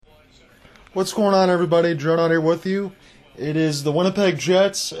What's going on, everybody? John out here with you. It is the Winnipeg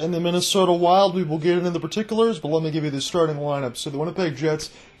Jets and the Minnesota Wild. We will get into the particulars, but let me give you the starting lineup. So the Winnipeg Jets,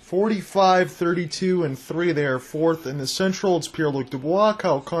 45, 32, and 3. They are fourth in the Central. It's Pierre-Luc Dubois,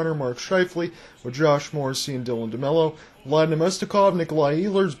 Kyle Connor, Mark Scheifele, with Josh Morrissey and Dylan DeMello. Vladimir Mestikov, Nikolai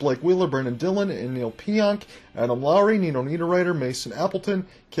Ehlers, Blake Wheeler, Brandon Dillon, and Neil Pionk. Adam Lowry, Nino Niederreiter, Mason Appleton,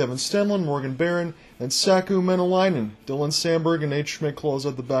 Kevin Stenlund, Morgan Barron, and Saku Menelainen. Dylan Sandberg and Nate Schmidt close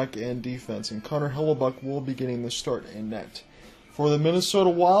out the back end defense, and Connor Hellebuck will be getting the start in net. For the Minnesota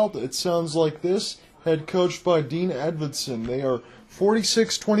Wild, it sounds like this, head coached by Dean Edvidson. They are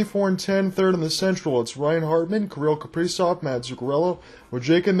 46, 24, and 10, third in the Central. It's Ryan Hartman, Kirill Kaprizov, Matt Zuccarello, with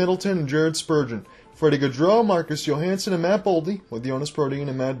Jacob Middleton and Jared Spurgeon. Freddie Gaudreau, Marcus Johansson, and Matt Boldy, with Jonas Brodin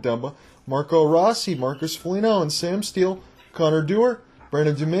and Matt Dumba. Marco Rossi, Marcus Foligno, and Sam Steele. Connor Dewar,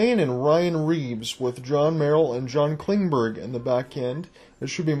 Brandon Dumaine, and Ryan Reeves, with John Merrill and John Klingberg in the back end. It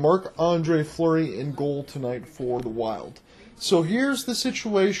should be Marc-Andre Fleury in goal tonight for the Wild. So here's the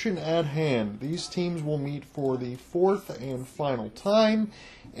situation at hand. These teams will meet for the fourth and final time,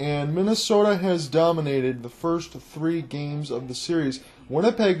 and Minnesota has dominated the first 3 games of the series.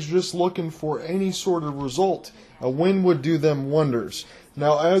 Winnipeg's just looking for any sort of result. A win would do them wonders.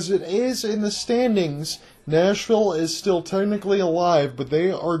 Now, as it is in the standings, Nashville is still technically alive, but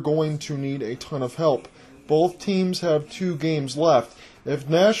they are going to need a ton of help. Both teams have 2 games left. If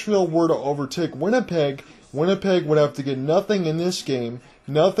Nashville were to overtake Winnipeg, Winnipeg would have to get nothing in this game,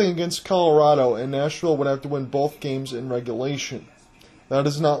 nothing against Colorado, and Nashville would have to win both games in regulation. That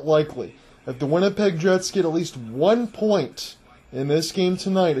is not likely. If the Winnipeg Jets get at least 1 point in this game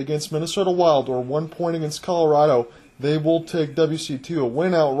tonight against Minnesota Wild, or 1 point against Colorado, they will take WC2. A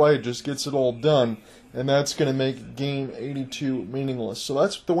win outright just gets it all done, and that's going to make Game 82 meaningless. So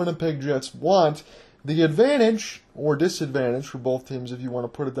that's what the Winnipeg Jets want. The advantage, or disadvantage for both teams, if you want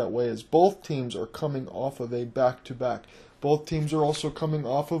to put it that way, is both teams are coming off of a back-to-back. Both teams are also coming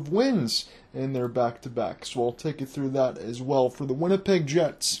off of wins in their back-to-back. So I'll take you through that as well. For the Winnipeg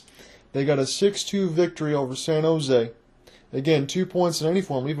Jets, they got a 6-2 victory over San Jose. Again, 2 points in any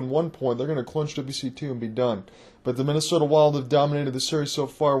form, even 1 point, they're going to clinch WC2 and be done. But the Minnesota Wild have dominated the series so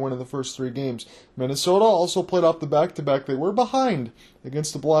far, winning the first 3 games. Minnesota also played off the back-to-back. They were behind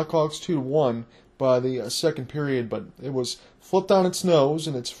against the Blackhawks 2-1 by the second period, but it was flipped on its nose,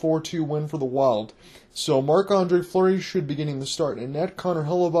 and it's 4-2 win for the Wild. So Marc-Andre Fleury should be getting the start. And net Connor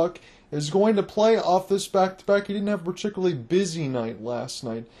Hellebuck is going to play off this back-to-back. He didn't have a particularly busy night last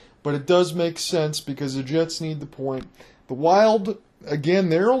night, but it does make sense because the Jets need the point. The Wild, again,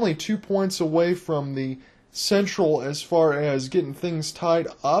 they're only 2 points away from the Central as far as getting things tied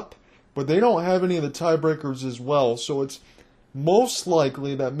up, but they don't have any of the tiebreakers as well, so it's most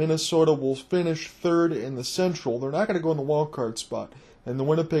likely that Minnesota will finish third in the Central. They're not going to go in the wild card spot, and the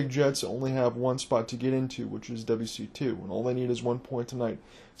Winnipeg Jets only have 1 spot to get into, which is WC2, and all they need is 1 point tonight.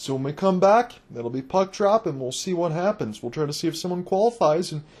 So when we come back, that'll be puck drop, and we'll see what happens. We'll try to see if someone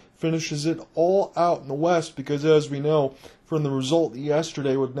qualifies and finishes it all out in the West, because as we know from the result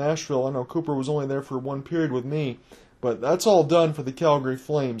yesterday with Nashville, I know Cooper was only there for 1 period with me, but that's all done for the Calgary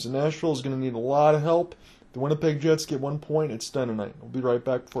Flames, and Nashville is going to need a lot of help. The Winnipeg Jets get 1 point, it's done tonight. We'll be right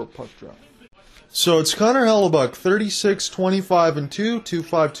back for a puck drop. So it's Connor Hellebuck, 36, 25, and 2,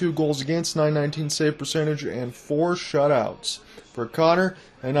 2.52 goals against, 919 save percentage, and 4 shutouts for Connor.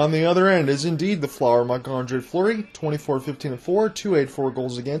 And on the other end is indeed the flower, Marc-Andre Fleury, 24, 15, and 4, 284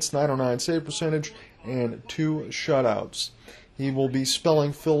 goals against, 909 save percentage, and 2 shutouts. He will be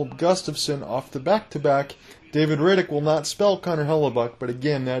spelling Philip Gustafson off the back-to-back. David Riddick will not spell Connor Hellebuck, but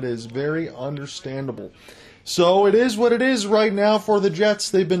again, that is very understandable. So it is what it is right now for the Jets.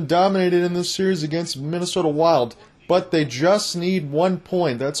 They've been dominated in this series against Minnesota Wild, but they just need 1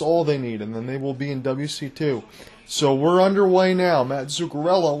 point. That's all they need, and then they will be in WC2. So we're underway now. Matt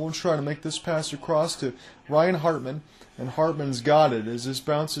Zuccarello will try to make this pass across to Ryan Hartman, and Hartman's got it as this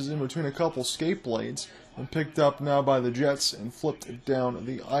bounces in between a couple skate blades and picked up now by the Jets and flipped down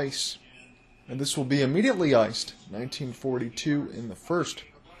the ice. And this will be immediately iced, 1942 in the first.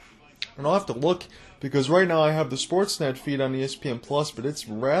 And I'll have to look, because right now I have the Sportsnet feed on ESPN+, but it's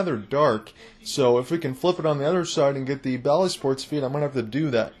rather dark. So if we can flip it on the other side and get the Bally Sports feed, I might have to do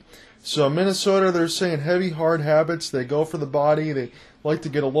that. So Minnesota, they're saying heavy, hard habits. They go for the body. They like to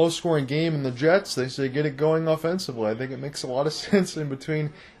get a low-scoring game. And the Jets, they say get it going offensively. I think it makes a lot of sense in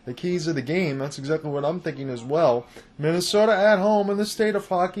between the keys of the game. That's exactly what I'm thinking as well. Minnesota at home in the state of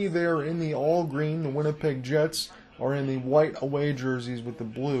hockey. They are in the all-green. The Winnipeg Jets are in the white away jerseys with the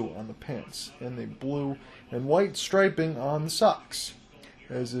blue on the pants and the blue and white striping on the socks.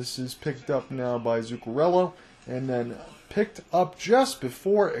 As this is picked up now by Zuccarello and then picked up just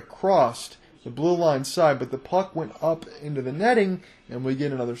before it crossed the blue line side, but the puck went up into the netting, and we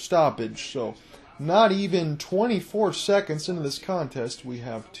get another stoppage. So not even 24 seconds into this contest, we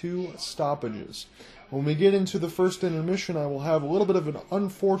have 2 stoppages. When we get into the first intermission, I will have a little bit of an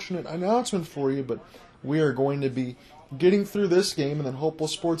unfortunate announcement for you, but we are going to be getting through this game, and then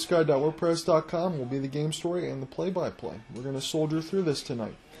hopelesssportsguide.wordpress.com will be the game story and the play-by-play. We're going to soldier through this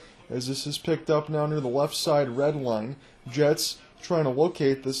tonight. As this is picked up now near the left side red line, Jets trying to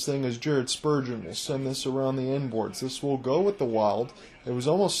locate this thing as Jared Spurgeon will send this around the inboards. This will go with the Wild. It was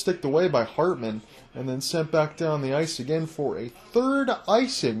almost sticked away by Hartman and then sent back down the ice again for a third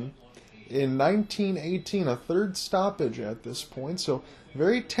icing in 1918, a third stoppage at this point. So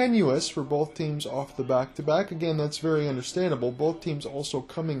very tenuous for both teams off the back-to-back. Again, that's very understandable. Both teams also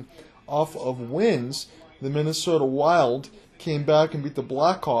coming off of wins. The Minnesota Wild came back and beat the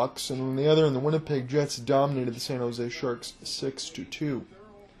Blackhawks, and on the other end, the Winnipeg Jets dominated the San Jose Sharks 6-2.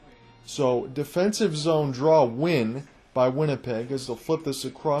 So defensive zone draw win by Winnipeg as they'll flip this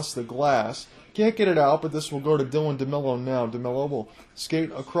across the glass. Can't get it out, but this will go to Dylan DeMello now. DeMello will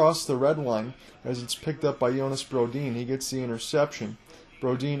skate across the red line as it's picked up by Jonas Brodin. He gets the interception.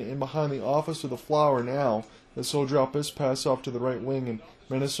 Brodin in behind the office of the Flower now. This will drop his pass off to the right wing, and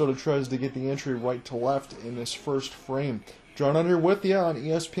Minnesota tries to get the entry right to left in this first frame. John Under with you on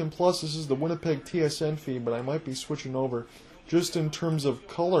ESPN Plus. This is the Winnipeg TSN feed, but I might be switching over just in terms of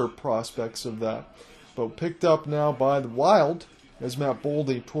color prospects of that. But picked up now by the Wild as Matt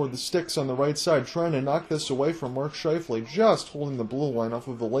Boldy toward the sticks on the right side, trying to knock this away from Mark Scheifele, just holding the blue line off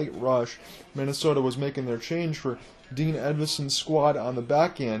of the late rush. Minnesota was making their change for Dean Edvison's squad on the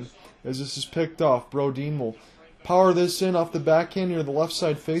back end. As this is picked off, Brodin will power this in off the backhand near the left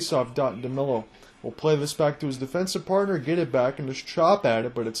side faceoff. DeMello will play this back to his defensive partner, get it back, and just chop at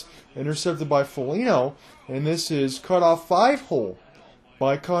it, but it's intercepted by Foligno, and this is cut off 5-hole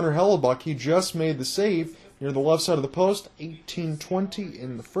by Connor Hellebuck. He just made the save near the left side of the post, 18-20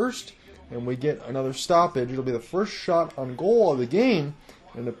 in the first, and we get another stoppage. It'll be the first shot on goal of the game,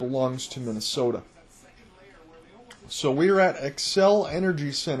 and it belongs to Minnesota. So we're at Xcel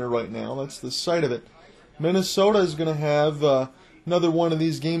Energy Center right now. That's the site of it. Minnesota is going to have another one of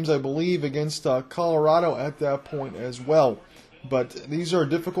these games, I believe, against Colorado at that point as well. But these are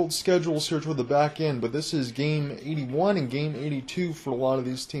difficult schedules here toward the back end. But this is game 81 and game 82 for a lot of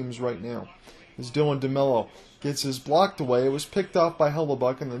these teams right now. As Dylan DeMello gets his blocked away, it was picked off by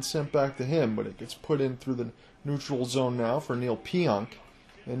Hellebuck and then sent back to him. But it gets put in through the neutral zone now for Neil Pionk.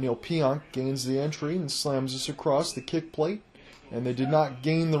 And Neil Pionk gains the entry and slams this across the kick plate. And they did not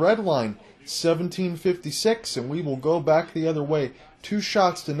gain the red line. 17:56, and we will go back the other way.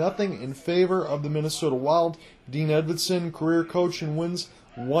 2-0 in favor of the Minnesota Wild. Dean Edvison, career coach, and wins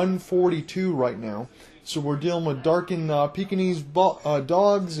 142 right now. So we're dealing with darkened Pekingese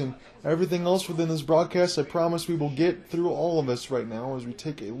dogs and everything else within this broadcast. I promise we will get through all of this right now as we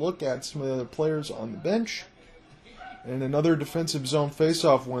take a look at some of the other players on the bench. And another defensive zone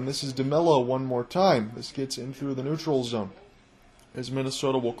faceoff win. This is DeMello one more time. This gets in through the neutral zone, as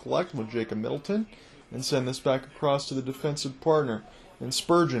Minnesota will collect with Jacob Middleton and send this back across to the defensive partner and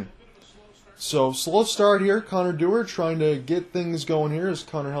Spurgeon. So slow start here. Connor Dewar trying to get things going here as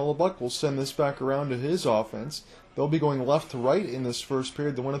Connor Hellebuck will send this back around to his offense. They'll be going left to right in this first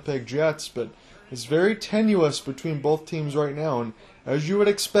period, the Winnipeg Jets, but it's very tenuous between both teams right now. And as you would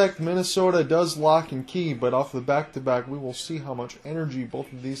expect, Minnesota does lock and key, but off the back-to-back, we will see how much energy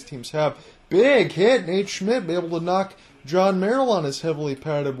both of these teams have. Big hit, Nate Schmidt be able to knock John Merrill on his heavily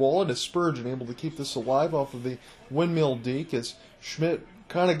padded wallet as Spurgeon able to keep this alive off of the windmill deke as Schmidt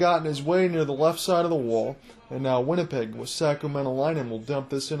kind of got in his way near the left side of the wall. And now Winnipeg with Sacramento Linen will dump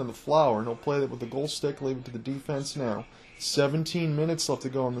this into the Flower, and he'll play it with the goal stick, leave it to the defense now. 17 minutes left to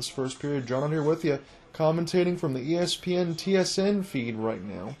go in this first period. John out here with you, commentating from the ESPN TSN feed right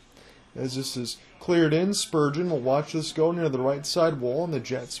now. As this is cleared in, Spurgeon will watch this go near the right side wall, and the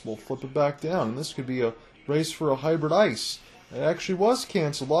Jets will flip it back down. And this could be a race for a hybrid ice. It actually was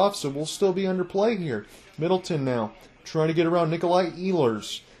canceled off, so we'll still be under play here. Middleton now trying to get around Nikolai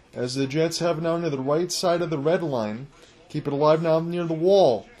Ehlers, as the Jets have now near the right side of the red line. Keep it alive now near the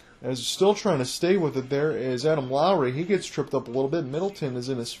wall. As still trying to stay with it there is Adam Lowry. He gets tripped up a little bit. Middleton is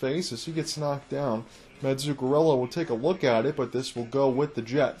in his face as he gets knocked down. Matt Zuccarello will take a look at it, but this will go with the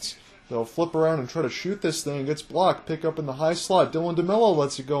Jets. They'll flip around and try to shoot this thing. It gets blocked. Pick up in the high slot. Dylan DeMello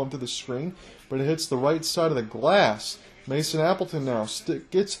lets it go into the screen, but it hits the right side of the glass. Mason Appleton now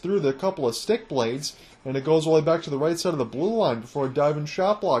gets through the couple of stick blades, and it goes all the way back to the right side of the blue line before a diving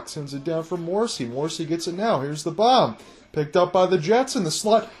shot block sends it down for Morrissey. Morrissey gets it now. Here's the bomb. Picked up by the Jets in the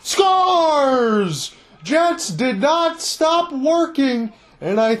slot. Scores! Jets did not stop working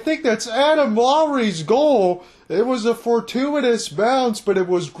And I think that's Adam Lowry's goal. It was a fortuitous bounce, but it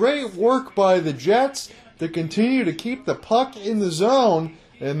was great work by the Jets to continue to keep the puck in the zone.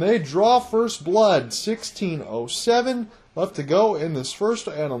 And they draw first blood. 16:07 left to go in this first.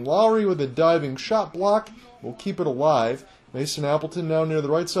 Adam Lowry with a diving shot block will keep it alive. Mason Appleton now near the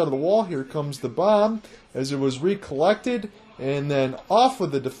right side of the wall. Here comes the bomb as it was recollected. And then off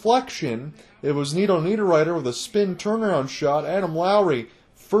with the deflection, it was Nito Niederreiter with a spin turnaround shot. Adam Lowry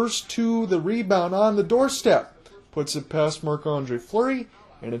first to the rebound on the doorstep. Puts it past Marc-Andre Fleury,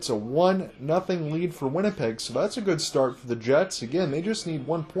 and it's a 1-0 lead for Winnipeg. So that's a good start for the Jets. Again, they just need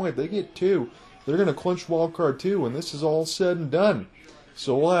 1 point. They get 2. They're going to clinch wild card 2 when this is all said and done.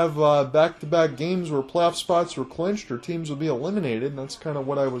 So we'll have back-to-back games where playoff spots were clinched or teams will be eliminated, and that's kind of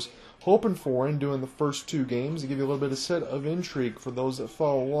what I was hoping for in doing the first 2 games to give you a little bit of set of intrigue for those that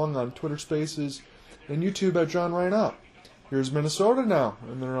follow along on Twitter Spaces and YouTube at John Ryan Up. Here's Minnesota now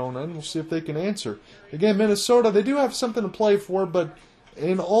in their own end. We'll see if they can answer. Again, Minnesota, they do have something to play for, but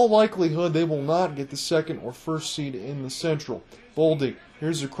in all likelihood, they will not get the second or first seed in the Central. Boldy,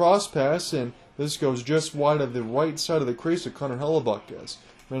 here's a cross pass, and this goes just wide of the right side of the crease that Connor Hellebuck does.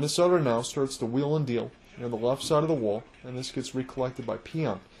 Minnesota now starts to wheel and deal near the left side of the wall, and this gets recollected by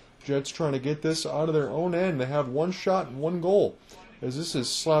Pionk. Jets trying to get this out of their own end. They have 1 shot and 1 goal. As this is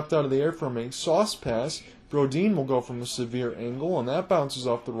slapped out of the air from a sauce pass, Brodin will go from a severe angle, and that bounces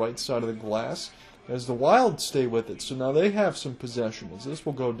off the right side of the glass as the Wild stay with it. So now they have some possession as this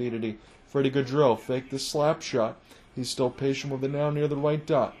will go D-to-D. Freddie Gaudreau faked the slap shot. He's still patient with it now near the right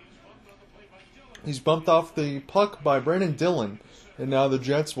dot. He's bumped off the puck by Brandon Dillon, and now the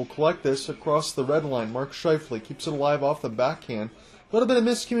Jets will collect this across the red line. Mark Scheifele keeps it alive off the backhand. A little bit of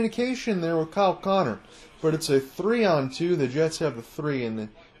miscommunication there with Kyle Connor, but it's a 3-on-2. The Jets have the 3, and the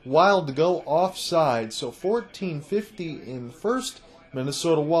Wild to go offside. So 14:50 in the first.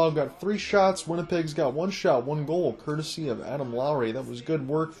 Minnesota Wild got 3 shots. Winnipeg's got 1 shot, 1 goal, courtesy of Adam Lowry. That was good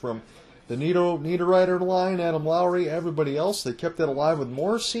work from the Niederreiter line, Adam Lowry, everybody else. They kept that alive with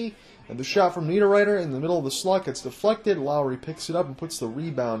Morrissey. And the shot from Niederreiter in the middle of the slot gets deflected. Lowry picks it up and puts the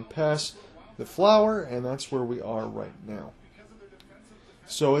rebound past the Flower, and that's where we are right now.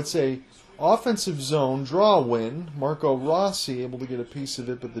 So it's a offensive zone draw win. Marco Rossi able to get a piece of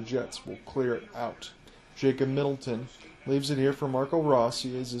it, but the Jets will clear it out. Jacob Middleton leaves it here for Marco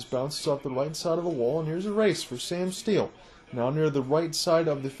Rossi as this bounces off the right side of the wall, and here's a race for Sam Steele. Now near the right side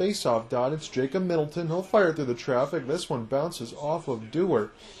of the faceoff dot, it's Jacob Middleton. He'll fire through the traffic. This one bounces off of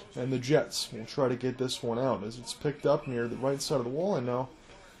Dewar, and the Jets will try to get this one out as it's picked up near the right side of the wall, and now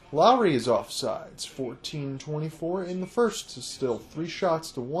Lowry is offsides. 14:24 in the first. So still 3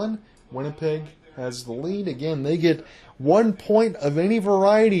 shots to 1. Winnipeg has the lead. Again, they get 1 point of any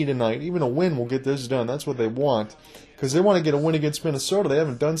variety tonight. Even a win will get this done. That's what they want, because they want to get a win against Minnesota. They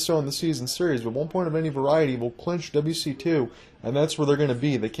haven't done so in the season series, but 1 point of any variety will clinch WC2, and that's where they're going to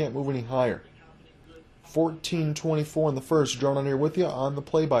be. They can't move any higher. 14:24 in the first. John on here with you on the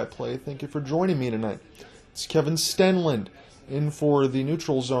play-by-play. Thank you for joining me tonight. It's Kevin Stenlund in for the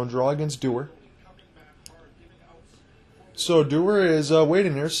neutral zone draw against Dewar. So Dewar is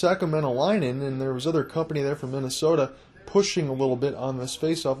waiting here. Sacramento line in, and there was other company there from Minnesota pushing a little bit on this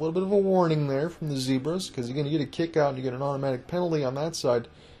faceoff. A little bit of a warning there from the Zebras, because you're going to get a kick out and you get an automatic penalty on that side,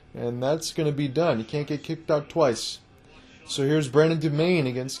 and that's going to be done. You can't get kicked out twice. So here's Brandon Dumaine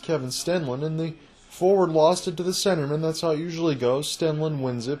against Kevin Stenlund, and the forward lost it to the centerman. That's how it usually goes. Stenlund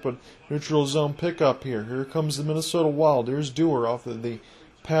wins it, but neutral zone pickup here. Here comes the Minnesota Wild. Here's Dewar off of the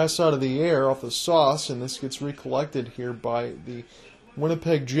pass out of the air, off the sauce, and this gets recollected here by the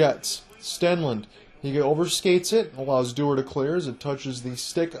Winnipeg Jets. Stenlund, he overskates it, allows Dewar to clear as it touches the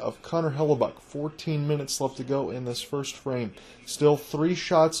stick of Connor Hellebuck. 14 minutes left to go in this first frame. Still 3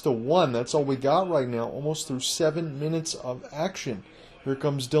 shots to 1. That's all we got right now, almost through 7 minutes of action. Here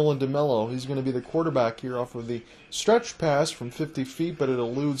comes Dylan DeMello. He's going to be the quarterback here off of the stretch pass from 50 feet, but it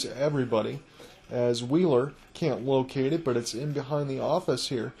eludes everybody as Wheeler can't locate it, but it's in behind the office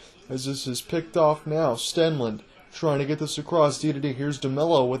here as this is picked off now. Stenlund trying to get this across D-to-D. Here's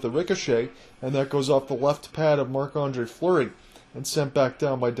DeMello with the ricochet, and that goes off the left pad of Marc-Andre Fleury and sent back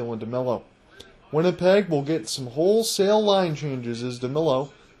down by Dylan DeMello. Winnipeg will get some wholesale line changes as DeMello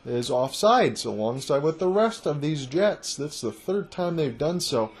is offsides alongside with the rest of these Jets. That's the 3rd time they've done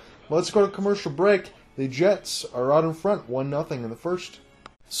so. Let's go to commercial break. The Jets are out in front 1-0 in the first.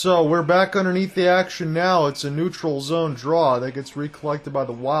 So we're back underneath the action now. It's a neutral zone draw that gets recollected by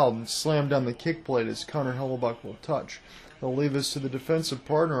the Wild and slammed down the kick plate as Connor Hellebuck will touch. They'll leave this to the defensive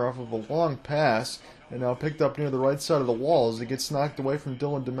partner off of a long pass, and now picked up near the right side of the wall as it gets knocked away from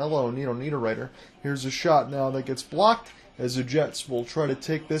Dylan DeMello and Nito Niederreiter. Here's a shot now that gets blocked, as the Jets will try to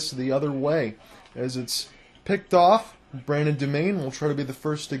take this the other way. As it's picked off, Brandon Dumaine will try to be the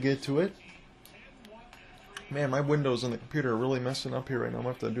first to get to it. Man, my windows on the computer are really messing up here right now. I'm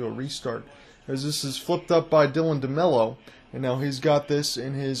going to have to do a restart. As this is flipped up by Dylan DeMello, and now he's got this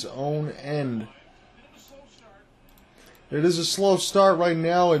in his own end. It is a slow start right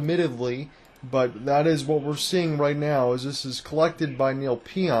now, admittedly, but that is what we're seeing right now as this is collected by Neil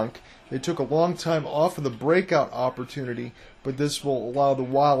Pionk. They took a long time off of the breakout opportunity, but this will allow the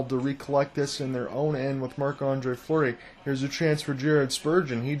Wild to recollect this in their own end with Marc-Andre Fleury. Here's a chance for Jared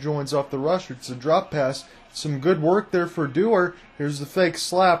Spurgeon. He joins off the rush. It's a drop pass. Some good work there for Dewar. Here's the fake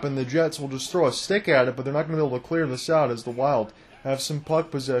slap, and the Jets will just throw a stick at it, but they're not going to be able to clear this out as the Wild have some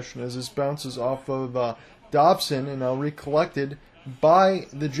puck possession as this bounces off of Dobson and now recollected by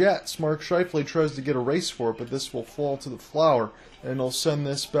the Jets. Mark Scheifele tries to get a race for it, but this will fall to the Flower, and they'll send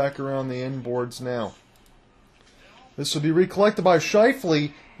this back around the end boards now. This will be recollected by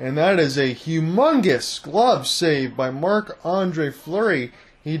Scheifele, and that is a humongous glove save by Marc-Andre Fleury.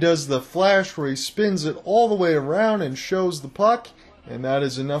 He does the flash where he spins it all the way around and shows the puck, and that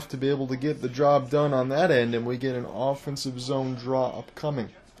is enough to be able to get the job done on that end, and we get an offensive zone draw upcoming.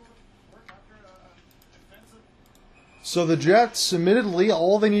 So the Jets, admittedly,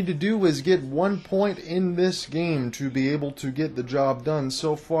 all they need to do is get 1 point in this game to be able to get the job done.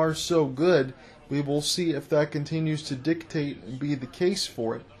 So far, so good. We will see if that continues to dictate and be the case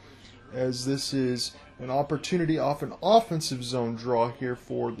for it, as this is an opportunity off an offensive zone draw here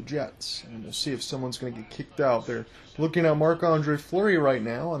for the Jets. And we'll see if someone's going to get kicked out. They're looking at Marc-Andre Fleury right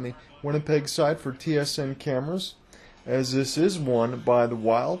now on the Winnipeg side for TSN cameras, as this is won by the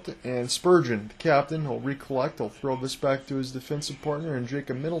Wild, and Spurgeon, the captain, will recollect. He'll throw this back to his defensive partner and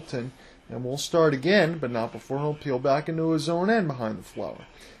Jacob Middleton, and we'll start again, but not before he'll peel back into his own end behind the Flower.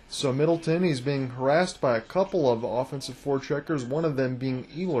 So Middleton, he's being harassed by a couple of offensive forecheckers, one of them being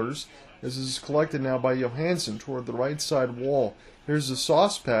Ehlers. This is collected now by Johansson toward the right side wall. Here's the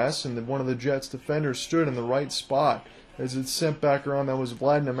sauce pass, and one of the Jets defenders stood in the right spot. As it's sent back around, that was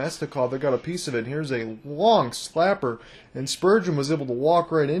Vlad Nemestikov that got a piece of it. Here's a long slapper, and Spurgeon was able to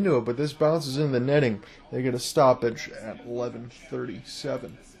walk right into it, but this bounces in the netting. They get a stoppage at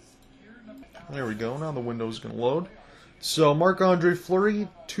 11:37. There we go. Now the window's going to load. So Marc-Andre Fleury,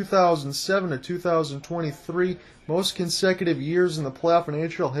 2007 to 2023, most consecutive years in the playoff in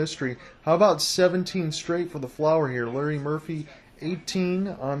NHL history. How about 17 straight for the Flower here? Larry Murphy, 18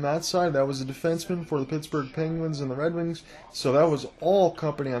 on that side. That was a defenseman for the Pittsburgh Penguins and the Red Wings. So that was all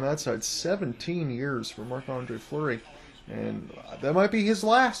company on that side. 17 years for Marc-Andre Fleury. And that might be his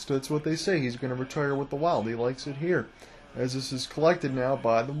last. That's what they say. He's going to retire with the Wild. He likes it here. As this is collected now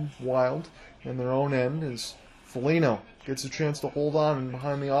by the Wild in their own end, as Foligno gets a chance to hold on and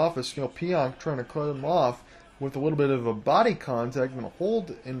behind the office. You know, Pionk trying to cut him off with a little bit of a body contact and a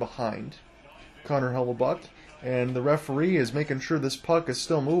hold in behind Connor Hellebuyck. And the referee is making sure this puck is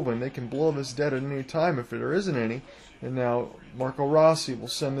still moving. They can blow this dead at any time if there isn't any. And now Marco Rossi will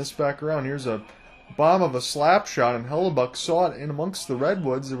send this back around. Here's a bomb of a slap shot, and Hellebuyck saw it in amongst the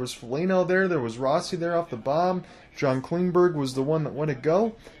Redwoods. There was Foligno there. There was Rossi there off the bomb. John Klingberg was the one that went to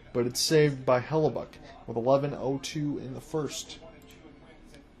go, but it's saved by Hellebuyck with 11:02 in the first.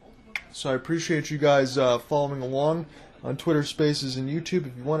 So I appreciate you guys following along on Twitter Spaces and YouTube.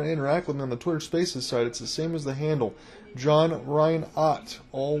 If you want to interact with me on the Twitter Spaces side, it's the same as the handle. John Ryan Ott,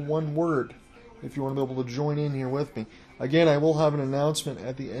 all one word, if you want to be able to join in here with me. Again, I will have an announcement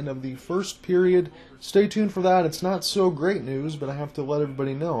at the end of the first period. Stay tuned for that. It's not so great news, but I have to let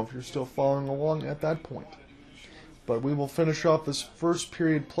everybody know if you're still following along at that point. But we will finish off this first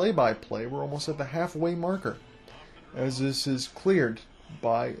period play-by-play. We're almost at the halfway marker. As this is cleared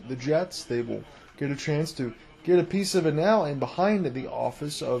by the Jets, they will get a chance to get a piece of it now, and behind the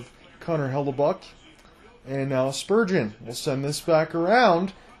office of Connor Hellebuyck. And now Spurgeon will send this back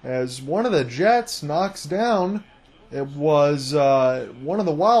around as one of the Jets knocks down. It was one of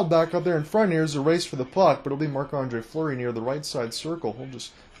the Wild back up there in front. Here's a race for the puck, but it'll be Marc-Andre Fleury near the right side circle. He'll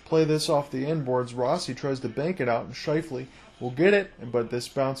just play this off the end boards. Rossi tries to bank it out, and Scheifele will get it, but this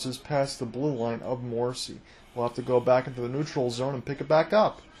bounces past the blue line of Morrissey. We'll have to go back into the neutral zone and pick it back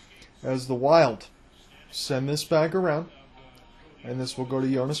up as the Wild send this back around, and this will go to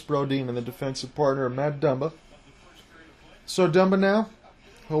Jonas Brodin and the defensive partner of Matt Dumba. So Dumba now,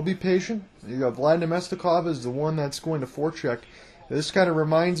 he'll be patient. You got Vlad Nemestikov is the one that's going to forecheck. This kind of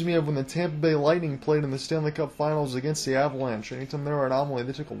reminds me of when the Tampa Bay Lightning played in the Stanley Cup Finals against the Avalanche. Anytime they were at Anomaly,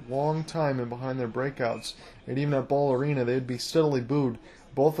 they took a long time in behind their breakouts, and even at Ball Arena, they'd be steadily booed.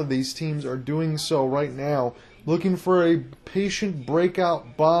 Both of these teams are doing so right now, looking for a patient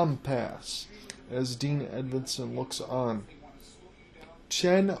breakout bomb pass. as Dean Edmondson looks on.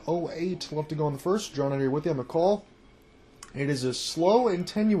 10:08 left to go in the first. John out here with you on the call. It is a slow and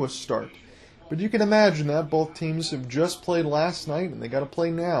tenuous start, but you can imagine that both teams have just played last night and they got to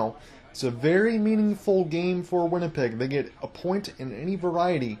play now. It's a very meaningful game for Winnipeg. They get a point in any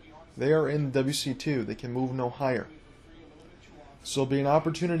variety. They are in WC2. They can move no higher. So there'll be an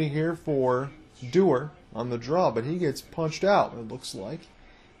opportunity here for Dewar on the draw, but he gets punched out, it looks like.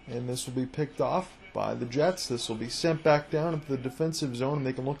 And this will be picked off by the Jets. This will be sent back down into the defensive zone, and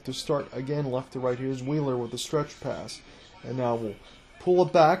they can look to start again left to right. Here's Wheeler with a stretch pass. And now we'll pull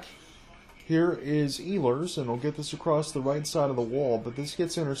it back. Here is Ehlers, and we'll get this across the right side of the wall, but this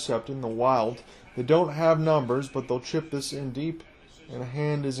gets intercepted in the Wild. They don't have numbers, but they'll chip this in deep, and a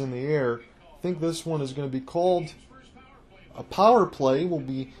hand is in the air. I think this one is going to be called a power play. Will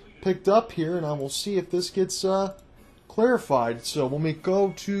be picked up here, and I will see if this gets clarified. So when we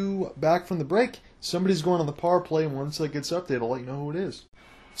go to back from the break, somebody's going on the power play, and once that gets updated, I'll let you know who it is.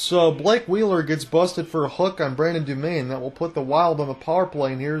 So Blake Wheeler gets busted for a hook on Brandon Dumaine. That will put the Wild on the power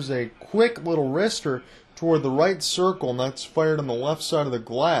play, and here's a quick little wrister toward the right circle, and that's fired on the left side of the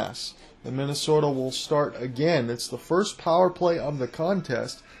glass. And Minnesota will start again. It's the first power play of the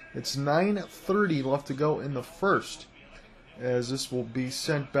contest. It's 9:30 left to go in the first, as this will be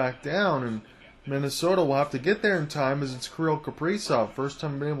sent back down, and Minnesota will have to get there in time, as it's Kirill Kaprizov. First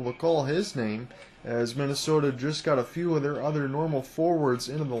time I've been able to call his name, as Minnesota just got a few of their other normal forwards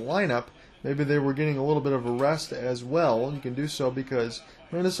into the lineup. Maybe they were getting a little bit of a rest as well. You can do so because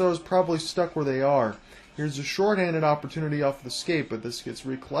Minnesota's probably stuck where they are. Here's a shorthanded opportunity off the skate, but this gets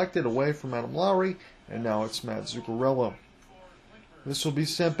recollected away from Adam Lowry, and now it's Matt Zuccarello. This will be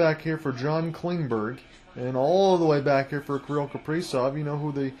sent back here for John Klingberg, and all the way back here for Kirill Kaprizov. You know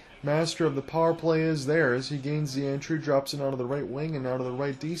who the master of the power play is there, as he gains the entry, drops it out of the right wing and out of the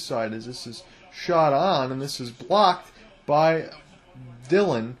right D side, as this is shot on, and this is blocked by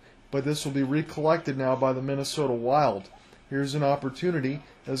Dillon, but this will be recollected now by the Minnesota Wild. Here's an opportunity,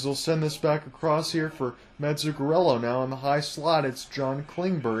 as they'll send this back across here for Matt Zuccarello. Now in the high slot, it's John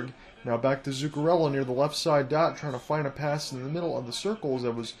Klingberg. Now back to Zuccarello near the left side dot, trying to find a pass in the middle of the circles.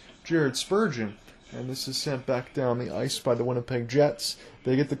 That was Jared Spurgeon. And this is sent back down the ice by the Winnipeg Jets.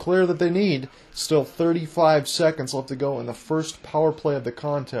 They get the clear that they need. Still 35 seconds left to go in the first power play of the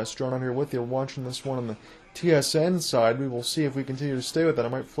contest. John, I'm here with you, watching this one on the TSN side. We will see if we continue to stay with that. I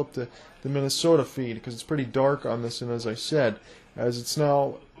might flip to the Minnesota feed because it's pretty dark on this, and as I said, as it's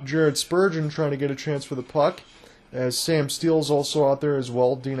now Jared Spurgeon trying to get a chance for the puck, as Sam Steele's also out there as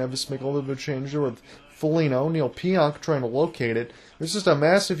well. Dean Evason making a little bit of change there with Foligno. Neil Pionk trying to locate it. There's just a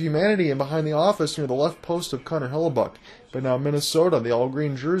massive humanity in behind the office near the left post of Connor Hellebuck. But now Minnesota, the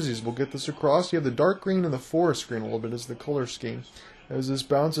all-green jerseys, will get this across. You have the dark green and the forest green a little bit as the color scheme. As this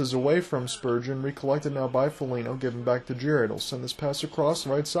bounces away from Spurgeon, recollected now by Foligno, given back to Jared. He'll send this pass across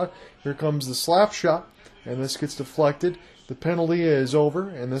the right side. Here comes the slap shot, and this gets deflected. The penalty is over,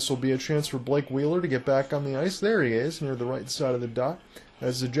 and this will be a chance for Blake Wheeler to get back on the ice. There he is, near the right side of the dot,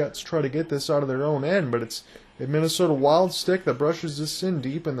 as the Jets try to get this out of their own end, but it's a Minnesota Wild stick that brushes this in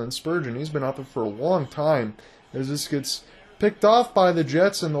deep, and then Spurgeon, he's been out there for a long time, as this gets picked off by the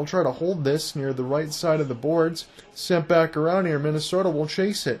Jets, and they'll try to hold this near the right side of the boards. Sent back around here, Minnesota will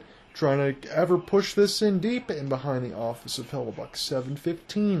chase it, trying to ever push this in deep and behind the office of Hellebuck.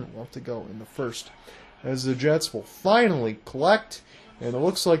 7:15 left to go in the first, as the Jets will finally collect, and it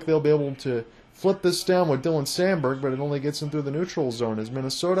looks like they'll be able to flip this down with Dylan Sandberg, but it only gets them through the neutral zone, as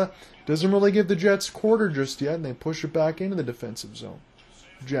Minnesota doesn't really give the Jets quarter just yet, and they push it back into the defensive zone.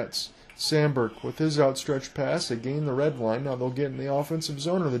 Jets, Sandberg with his outstretched pass, they gain the red line. Now they'll get in the offensive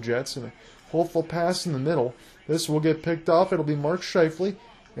zone of the Jets, and a hopeful pass in the middle. This will get picked off. It'll be Mark Scheifele,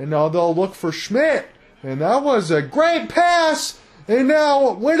 and now they'll look for Schmidt, and that was a great pass, and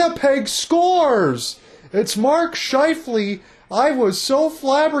now Winnipeg scores. It's Mark Scheifele. I was so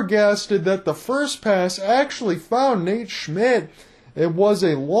flabbergasted that the first pass actually found Nate Schmidt. It was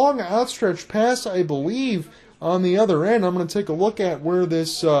a long outstretched pass, I believe, on the other end. I'm going to take a look at where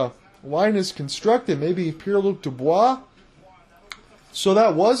this line is constructed. Maybe Pierre-Luc Dubois. So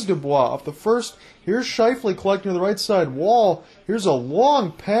that was Dubois off the first. Here's Scheifele collecting to the right side wall. Here's a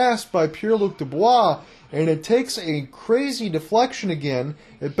long pass by Pierre-Luc Dubois, and it takes a crazy deflection again.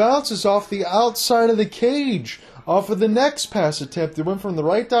 It bounces off the outside of the cage. Off of the next pass attempt, it went from the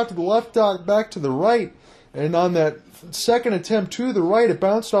right dot to the left dot, back to the right. And on that second attempt to the right, it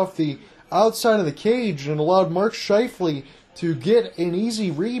bounced off the outside of the cage and allowed Mark Scheifele to get an easy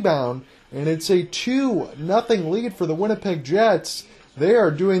rebound. And it's a 2-0 lead for the Winnipeg Jets. They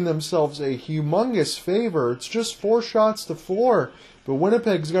are doing themselves a humongous favor. It's just 4 shots to 4 But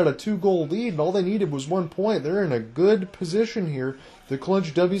Winnipeg's got a 2-goal lead, and all they needed was 1 point. They're in a good position here to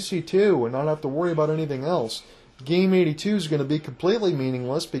clinch WC2 and not have to worry about anything else. Game 82 is going to be completely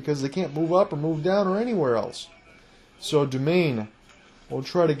meaningless because they can't move up or move down or anywhere else. So Dumaine will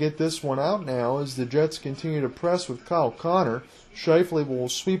try to get this one out now as the Jets continue to press with Kyle Connor. Scheifele will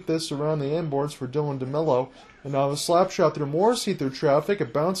sweep this around the end boards for Dylan DeMello. And now the slap shot through Morrissey through traffic.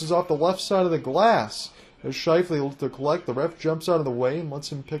 It bounces off the left side of the glass. As Scheifele looks to collect, the ref jumps out of the way and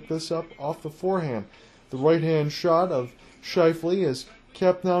lets him pick this up off the forehand. The right-hand shot of Scheifele is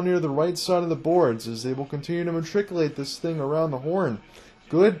kept now near the right side of the boards as they will continue to matriculate this thing around the horn.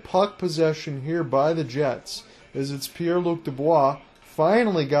 Good puck possession here by the Jets as it's Pierre-Luc Dubois.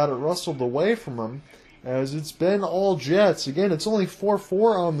 Finally got it rustled away from him as it's been all Jets. Again, it's only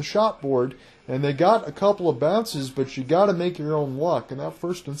 4-4 on the shot board, and they got a couple of bounces, but you got to make your own luck. And that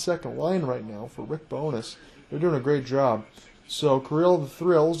first and second line right now for Rick Bowness, they're doing a great job. So Kirill the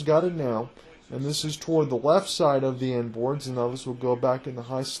Thrills got it now, and this is toward the left side of the end boards, and now this will go back in the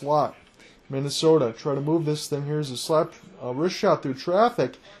high slot. Minnesota try to move this thing. Here's a slap wrist shot through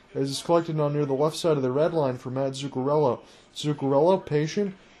traffic as it's collected on near the left side of the red line for Matt Zuccarello. Zuccarello,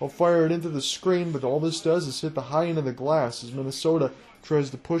 patient, will fire it into the screen, but all this does is hit the high end of the glass as Minnesota tries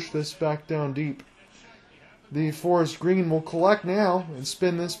to push this back down deep. The Forest Green will collect now and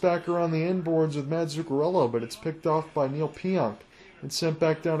spin this back around the end boards with Matt Zuccarello, but it's picked off by Neil Pionk and sent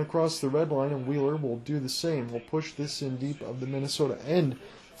back down across the red line, and Wheeler will do the same. He'll push this in deep of the Minnesota end.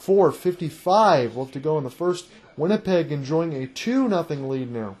 4:55 left to go in the first. Winnipeg enjoying a 2-0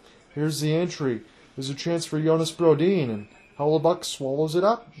 lead now. Here's the entry. There's a chance for Jonas Brodin, and Hellebuyck swallows it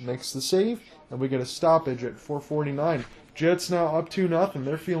up, makes the save, and we get a stoppage at 4:49. Jets now up 2-0.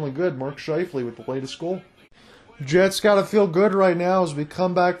 They're feeling good. Mark Scheifele with the latest goal. Jets got to feel good right now as we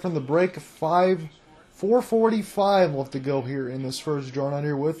come back from the break. 4:45 left to go here in this first. John out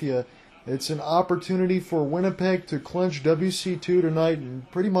here with you. It's an opportunity for Winnipeg to clinch WC2 tonight and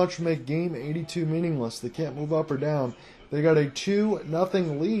pretty much make game 82 meaningless. They can't move up or down. They got a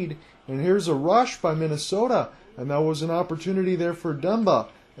 2-0 lead, and here's a rush by Minnesota, and that was an opportunity there for Dumba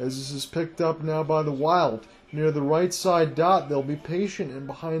as this is picked up now by the Wild. Near the right side dot, they'll be patient, and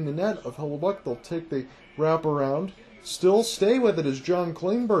behind the net of Hellebuyck, they'll take the wrap around. Still stay with it as John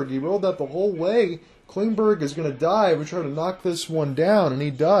Klingberg. He rode that the whole way. Klingberg is going to dive and try to knock this one down, and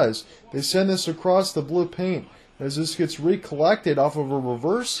he does. They send this across the blue paint as this gets recollected off of a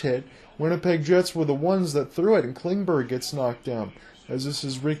reverse hit. Winnipeg Jets were the ones that threw it, and Klingberg gets knocked down. As this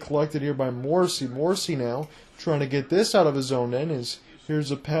is recollected here by Morrissey. Morrissey now trying to get this out of his own end.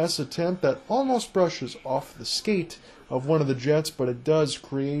 Here's a pass attempt that almost brushes off the skate of one of the Jets, but it does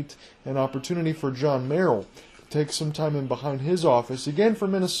create an opportunity for John Merrill to take some time in behind his office. Again, for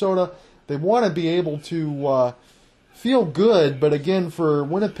Minnesota, they want to be able to feel good, but again, for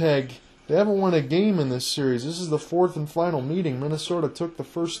Winnipeg, they haven't won a game in this series. This is the fourth and final meeting. Minnesota took the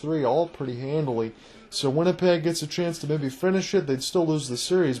first three all pretty handily. So Winnipeg gets a chance to maybe finish it. They'd still lose the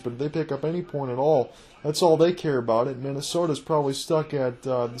series, but if they pick up any point at all, that's all they care about. And Minnesota's probably stuck at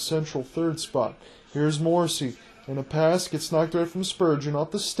the central third spot. Here's Morrissey, and a pass gets knocked away from Spurgeon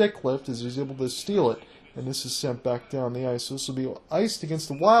off the stick lift as he's able to steal it. And this is sent back down the ice. So this will be iced against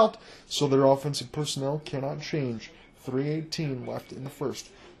the Wild, so their offensive personnel cannot change. 3:18 left in the first.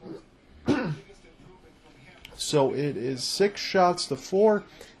 So it is 6-4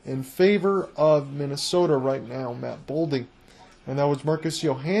 in favor of Minnesota right now, Matt Boldy. And that was Marcus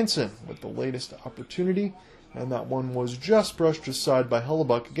Johansson with the latest opportunity. And that one was just brushed aside by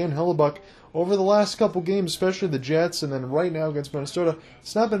Hellebuyck. Again, Hellebuyck, over the last couple games, especially the Jets, and then right now against Minnesota,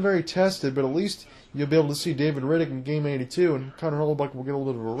 it's not been very tested, but at least you'll be able to see David Riddick in Game 82, and Connor Hellebuyck will get a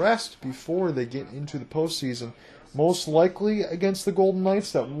little bit of a rest before they get into the postseason. Most likely against the Golden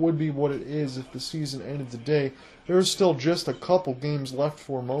Knights, that would be what it is if the season ended today. There's still just a couple games left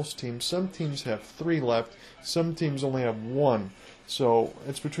for most teams. Some teams have 3 left. Some teams only have 1. So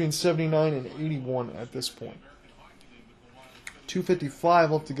it's between 79 and 81 at this point.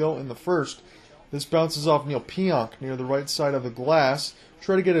 2:55 left to go in the first. This bounces off Neil Pionk near the right side of the glass.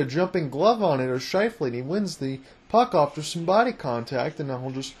 Try to get a jumping glove on it, or Scheifele, and he wins the puck after some body contact, and now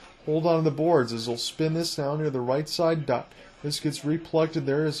he'll just hold on to the boards as he'll spin this down near the right side dot. This gets replugged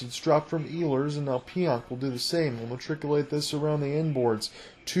there as it's dropped from Ehlers, and now Pionk will do the same. We'll matriculate this around the end boards.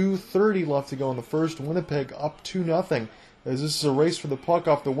 2:30 left to go in the first. Winnipeg up 2-0. As this is a race for the puck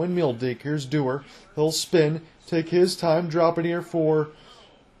off the windmill deke. Here's Dewar. He'll spin, take his time, drop it here for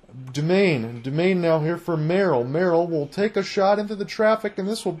Dumaine. Dumaine now here for Merrill. Merrill will take a shot into the traffic, and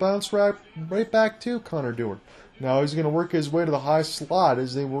this will bounce right back to Connor Dewar. Now he's going to work his way to the high slot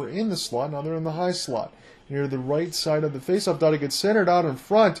as they were in the slot. Now they're in the high slot. near the right side of the faceoff dot. It gets centered out in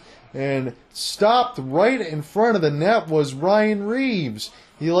front, and stopped right in front of the net was Ryan Reeves.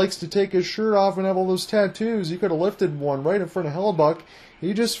 He likes to take his shirt off and have all those tattoos. He could have lifted one right in front of Hellebuck.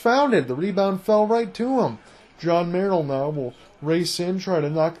 He just found it. The rebound fell right to him. John Merrill now will race in, try to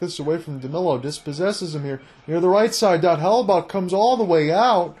knock this away from DeMillo. Dispossesses him here near the right side dot. Hellebuck comes all the way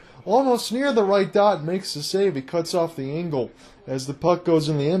out, almost near the right dot, makes the save. He cuts off the angle as the puck goes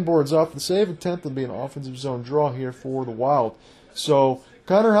in the inboards off the save attempt. There'll be an offensive zone draw here for the Wild. So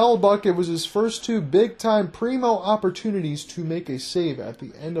Connor Hellebuck, it was his first two big-time primo opportunities to make a save at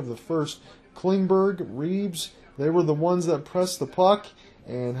the end of the first. Klingberg, Reeves, they were the ones that pressed the puck.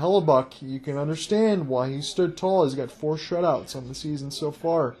 And Hellebuck, you can understand why he stood tall. He's got 4 shutouts on the season so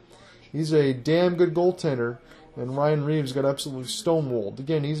far. He's a damn good goaltender. And Ryan Reeves got absolutely stonewalled.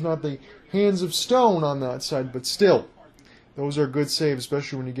 Again, he's not the hands of stone on that side, but still, those are good saves,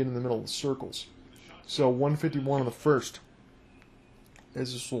 especially when you get in the middle of the circles. So 151 in the first.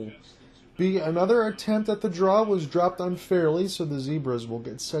 As this will be another attempt at the draw, was dropped unfairly, so the Zebras will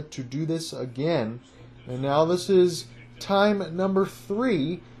get set to do this again. And now this is time number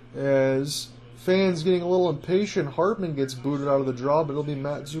 3, as fans getting a little impatient. Hartman gets booted out of the draw, but it'll be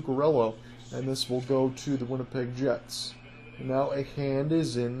Matt Zuccarello, and this will go to the Winnipeg Jets. And now a hand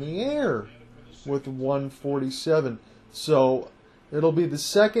is in the air with 1:47. So it'll be the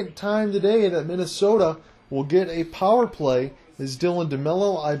second time today that Minnesota will get a power play, as Dylan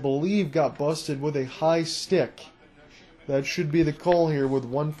DeMello, I believe, got busted with a high stick. That should be the call here with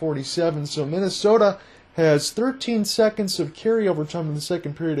 1:47. So Minnesota has 13 seconds of carryover time in the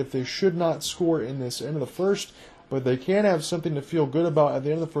second period if they should not score in this end of the first, but they can have something to feel good about at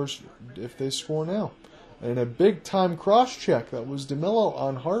the end of the first if they score now. And a big-time cross-check, that was DeMello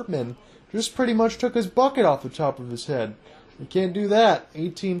on Hartman, just pretty much took his bucket off the top of his head. You can't do that.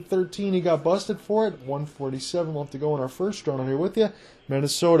 18-13, he got busted for it. 1:47 left to go in our first round. I'm here with you.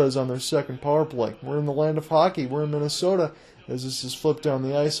 Minnesota is on their second power play. We're in the land of hockey. We're in Minnesota, as this is flipped down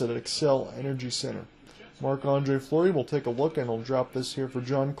the ice at Xcel Energy Center. Marc-Andre Fleury will take a look, and he'll drop this here for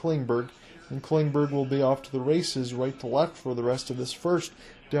John Klingberg. And Klingberg will be off to the races right to left for the rest of this first,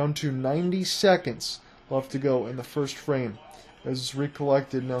 down to 90 seconds left to go in the first frame. As it's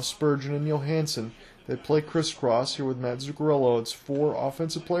recollected, now Spurgeon and Johansson, they play crisscross here with Matt Zuccarello. It's 4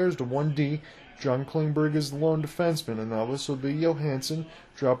 offensive players to 1 D. John Klingberg is the lone defenseman, and now this will be Johansson.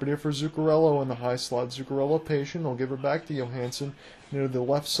 Drop it here for Zuccarello in the high slot. Zuccarello patient, will give it back to Johansson near the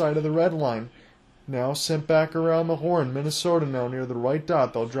left side of the red line. Now sent back around the horn. Minnesota now near the right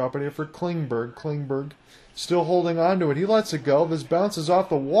dot. They'll drop it here for Klingberg. Klingberg still holding on to it. He lets it go. This bounces off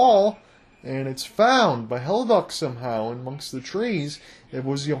the wall, and it's found by Hellebuck somehow amongst the trees. It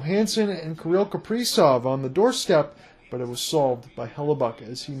was Johansson and Kirill Kaprizov on the doorstep, but it was solved by Hellebuck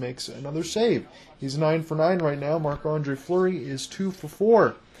as he makes another save. He's 9 for 9 right now. Marc-Andre Fleury is 2 for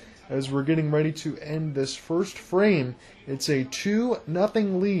 4. As we're getting ready to end this first frame, it's a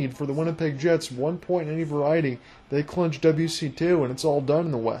 2-0 lead for the Winnipeg Jets. 1 point in any variety. They clinch WC2, and it's all done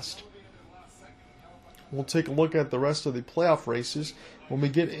in the West. We'll take a look at the rest of the playoff races when we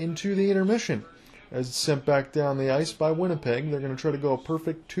get into the intermission. As it's sent back down the ice by Winnipeg, they're going to try to go a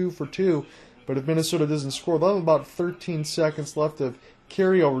perfect 2 for 2. But if Minnesota doesn't score, they'll have about 13 seconds left of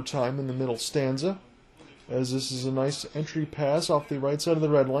carryover time in the middle stanza. As this is a nice entry pass off the right side of the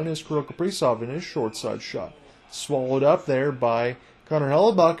red line, is Kirill Kaprizov in his short side shot. Swallowed up there by Connor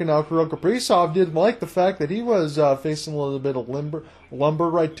Hellebuck, and now Kirill Kaprizov didn't like the fact that he was facing a little bit of lumber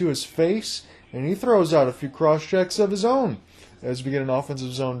right to his face, and he throws out a few cross checks of his own as we get an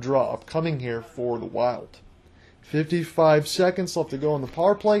offensive zone draw upcoming here for the Wild. 55 seconds left to go in the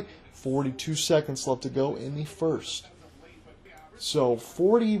power play, 42 seconds left to go in the first. So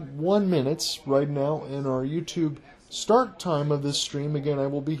 41 minutes right now in our YouTube start time of this stream. Again, I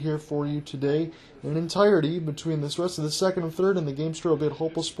will be here for you today in entirety between this rest of the second and third, and the game store will be at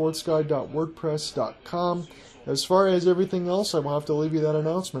hopelesssportsguy.wordpress.com. As far as everything else, I will have to leave you that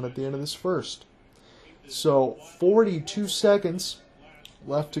announcement at the end of this first. So 42 seconds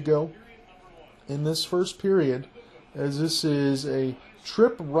left to go in this first period, as this is a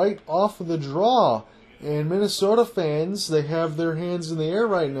trip right off of the draw. And Minnesota fans, they have their hands in the air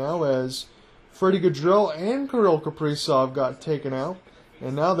right now as Freddie Gaudreau and Kirill Kaprizov got taken out.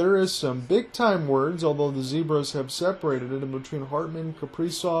 And now there is some big-time words, although the Zebras have separated it in between Hartman,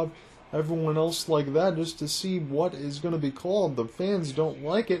 Kaprizov, everyone else like that, just to see what is going to be called. The fans don't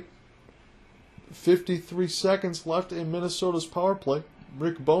like it. 53 seconds left in Minnesota's power play.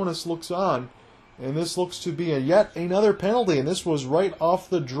 Rick Bowness looks on, and this looks to be yet another penalty, and this was right off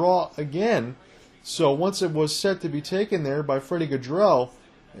the draw again. So once it was set to be taken there by Freddie Gaudreau,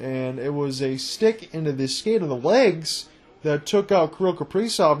 and it was a stick into the skate of the legs that took out Kirill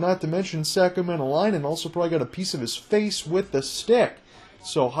Kaprizov, not to mention Sakho-Menelainen also probably got a piece of his face with the stick.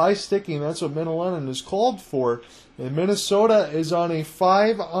 So high sticking, that's what Menelainen is called for. And Minnesota is on a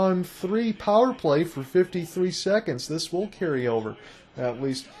 5-on-3 power play for 53 seconds. This will carry over, at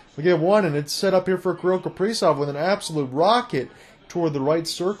least. We get one, and it's set up here for Kirill Kaprizov with an absolute rocket toward the right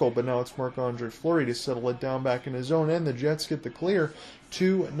circle. But now it's Marc-Andre Fleury to settle it down back in his own end. The Jets get the clear.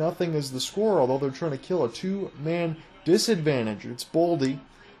 2-0 is the score, although they're trying to kill a two-man disadvantage. It's Boldy.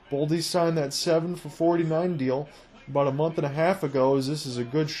 Boldy signed that 7 for $49 deal about a month and a half ago, as this is a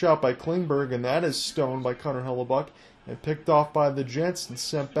good shot by Klingberg, and that is stoned by Connor Hellebuyck and picked off by the Jets and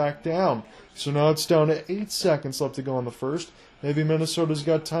sent back down. So now it's down to 8 seconds left to go in the first. Maybe Minnesota's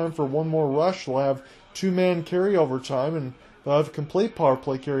got time for one more rush. They'll have two-man carryover time, and they'll have complete power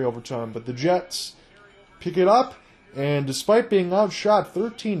play carryover time. But the Jets pick it up, and despite being outshot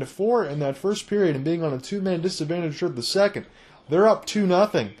 13-4 in that first period and being on a two-man disadvantage toward the second, they're up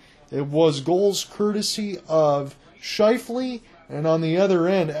 2-0. It was goals courtesy of Scheifele, and on the other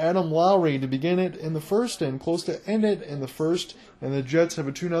end, Adam Lowry to begin it in the first and close to end it in the first, and the Jets have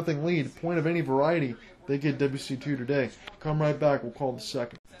a 2-0 lead. Point of any variety, they get WC2 today. Come right back, we'll call the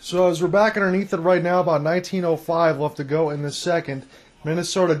second. So as we're back underneath it right now, about 19:05 left to go in the second.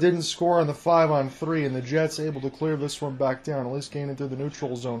 Minnesota didn't score on the 5-on-3, and the Jets able to clear this one back down, at least gain it through the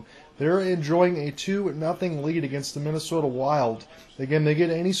neutral zone. They're enjoying a 2-0 lead against the Minnesota Wild. Again, they get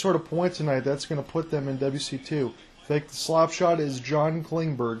any sort of point tonight, that's going to put them in WC2. Fake the slap shot is John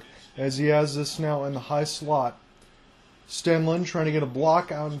Klingberg, as he has this now in the high slot. Stenlund trying to get a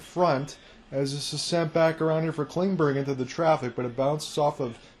block out in front, as this is sent back around here for Klingberg into the traffic, but it bounces off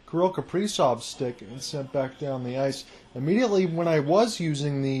of Kirill Kaprizov's stick and sent back down the ice. Immediately when I was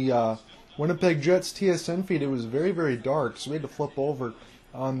using the Winnipeg Jets TSN feed, it was very, very dark, so we had to flip over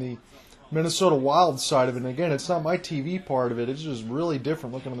on the Minnesota Wild side of it. And again, it's not my TV part of it, it's just really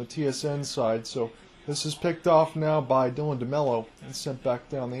different looking on the TSN side. So this is picked off now by Dylan DeMello and sent back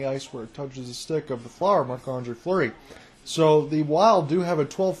down the ice where it touches the stick of the flower, Marc-Andre Fleury. So the Wild do have a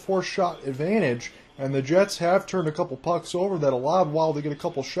 12-4 shot advantage, and the Jets have turned a couple pucks over that allowed Wild to get a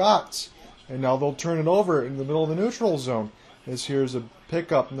couple shots. And now they'll turn it over in the middle of the neutral zone. As here's a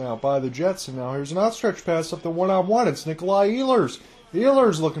pickup now by the Jets, and now here's an outstretched pass up the one-on-one. It's Nikolai Ehlers.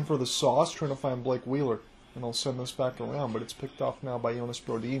 Ehlers looking for the sauce, trying to find Blake Wheeler. And I'll send this back around, but it's picked off now by Jonas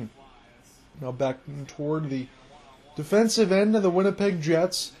Brodin. Now back toward the defensive end of the Winnipeg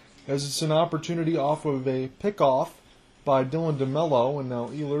Jets, as it's an opportunity off of a pickoff by Dylan DeMello, and now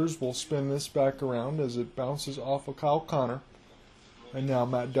Ehlers will spin this back around as it bounces off of Kyle Connor. And now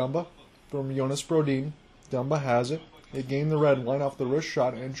Matt Dumba from Jonas Brodin. Dumba has it. It gained the red line off the wrist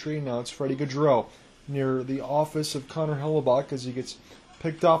shot entry. Now it's Freddie Gaudreau near the office of Connor Hellebuyck as he gets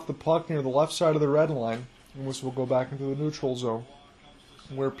picked off the puck near the left side of the red line. And this will go back into the neutral zone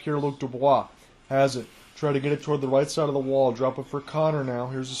where Pierre-Luc Dubois has it. Try to get it toward the right side of the wall. Drop it for Connor now.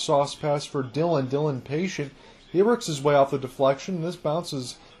 Here's a sauce pass for Dylan. Dylan patient. He works his way off the deflection. This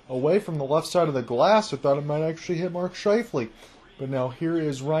bounces away from the left side of the glass. I thought it might actually hit Mark Scheifele. But now here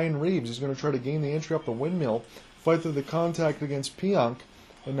is Ryan Reeves. He's going to try to gain the entry up the windmill, fight through the contact against Pionk.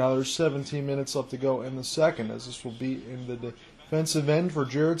 And now there's 17 minutes left to go in the second, as this will be in the defensive end for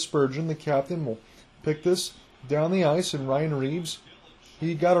Jared Spurgeon. The captain will pick this down the ice, and Ryan Reeves,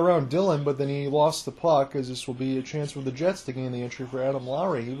 he got around Dylan, but then he lost the puck, as this will be a chance for the Jets to gain the entry for Adam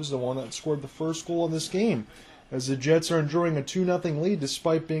Lowry. He was the one that scored the first goal in this game, as the Jets are enjoying a 2-0 lead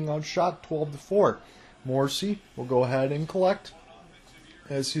despite being outshot 12-4. Morrissey will go ahead and collect,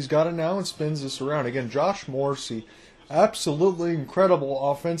 as he's got it now and spins this around. Again, Josh Morrissey, absolutely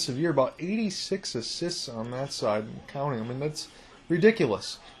incredible offensive year, about 86 assists on that side and counting. I mean, that's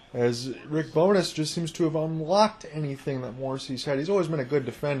ridiculous, as Rick Bowness just seems to have unlocked anything that Morrissey's had. He's always been a good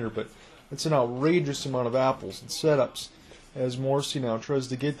defender, but it's an outrageous amount of apples and setups, as Morrissey now tries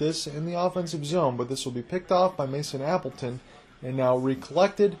to get this in the offensive zone, but this will be picked off by Mason Appleton and now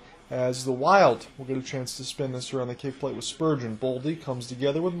recollected, as the Wild will get a chance to spin this around the kick plate with Spurgeon. Boldy comes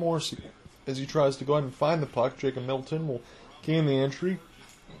together with Morrissey as he tries to go ahead and find the puck. Jacob Middleton will gain the entry,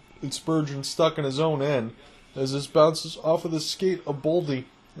 and Spurgeon stuck in his own end as this bounces off of the skate of Boldy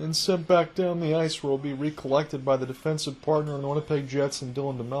and sent back down the ice, where it will be recollected by the defensive partner in the Winnipeg Jets and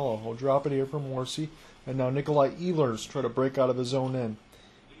Dylan DeMello. He'll drop it here for Morrissey, and now Nikolai Ehlers try to break out of his own end.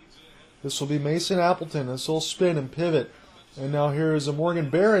 This will be Mason Appleton. This will spin and pivot. And now here is a Morgan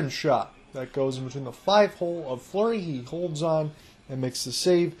Barron shot that goes in between the 5-hole of Fleury. He holds on and makes the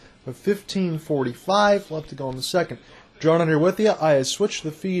save of 15:45 left to go in the second. John on here with you. I have switched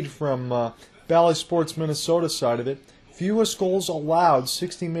the feed from Bally Sports Minnesota side of it. Fewest goals allowed,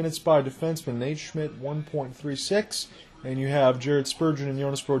 60 minutes by defenseman Nate Schmidt, 1.36. And you have Jared Spurgeon and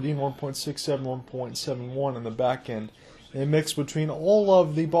Jonas Brodin, 1.67, 1.71 on the back end. A mix between all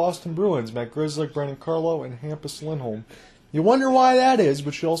of the Boston Bruins, Matt Grzelcyk, Brandon Carlo, and Hampus Lindholm. You wonder why that is,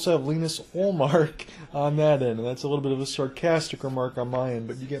 but you also have Linus Ullmark on that end. And that's a little bit of a sarcastic remark on my end,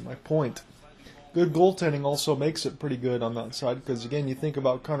 but you get my point. Good goaltending also makes it pretty good on that side, because again, you think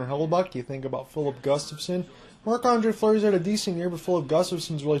about Connor Hellebuyck, you think about Philip Gustafsson. Marc-Andre Fleury's had a decent year, but Philip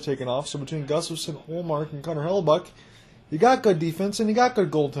Gustafsson's really taken off. So between Gustafsson, Ullmark, and Connor Hellebuyck, you got good defense and you got good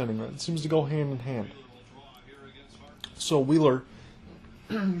goaltending. It seems to go hand in hand. So Wheeler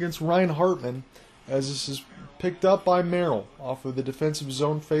against Ryan Hartman, as this is picked up by Merrill off of the defensive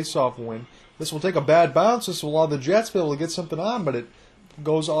zone face-off win. This will take a bad bounce. This will allow the Jets to be able to get something on, but it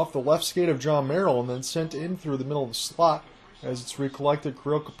goes off the left skate of John Merrill and then sent in through the middle of the slot as it's recollected.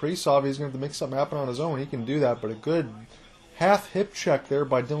 Kirill Kaprizov, he's going to have to make something happen on his own. He can do that, but a good half-hip check there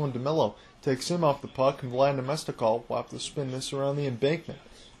by Dylan DeMello takes him off the puck, and Vlad Nemestikov will have to spin this around the embankment,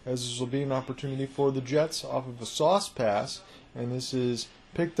 as this will be an opportunity for the Jets off of a sauce pass, and this is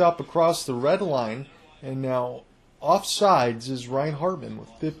picked up across the red line, and now offsides is Ryan Hartman with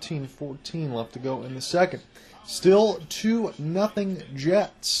 15:14 left to go in the second. Still 2-0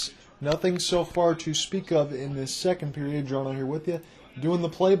 Jets. Nothing so far to speak of in this second period. John out here with you, doing the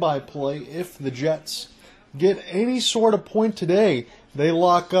play-by-play. If the Jets get any sort of point today, they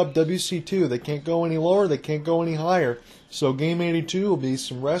lock up WC2. They can't go any lower. They can't go any higher. So game 82 will be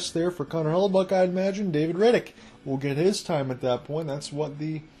some rest there for Connor Hellebuyck, I'd imagine. David Riddick will get his time at that point. That's what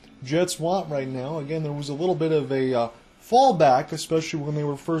the Jets want right now. Again, there was a little bit of a fallback, especially when they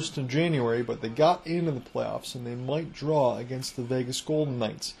were first in January, but they got into the playoffs, and they might draw against the Vegas Golden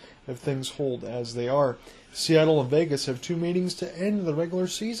Knights if things hold as they are. Seattle and Vegas have 2 meetings to end the regular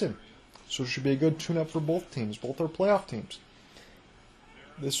season, so it should be a good tune-up for both teams. Both are playoff teams.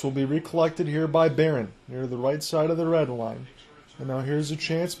 This will be recollected here by Barron near the right side of the red line. And now here's a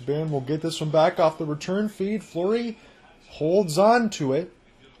chance. Barron will get this one back off the return feed. Fleury holds on to it,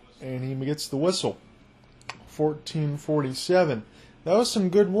 and he gets the whistle. 14:47. That was some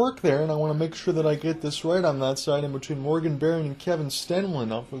good work there, and I want to make sure that I get this right on that side in between Morgan Barron and Kevin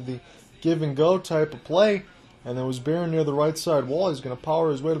Stenlin off of the give-and-go type of play. And there was Barron near the right side wall. He's going to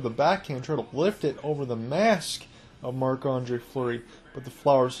power his way to the backhand, try to lift it over the mask of Marc-Andre Fleury. But the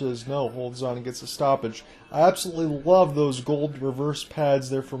Flower says no, holds on and gets a stoppage. I absolutely love those gold reverse pads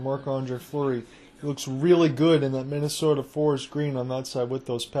there for Marc-Andre Fleury. He looks really good in that Minnesota forest green on that side with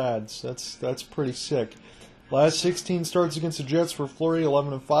those pads. That's pretty sick. Last 16 starts against the Jets for Fleury,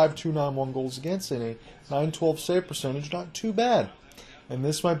 11-5, 2.91 goals against, and a .912 save percentage. Not too bad. And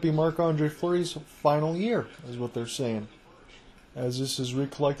this might be Marc-Andre Fleury's final year, is what they're saying, as this is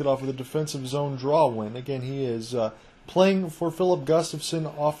recollected off of the defensive zone draw win. Again, he is playing for Philip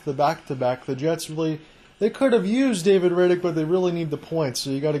Gustafsson off the back-to-back. The Jets really, they could have used David Riddick, but they really need the points, so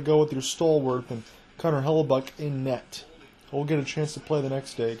you got to go with your stalwart and Connor Hellebuyck in net. We'll get a chance to play the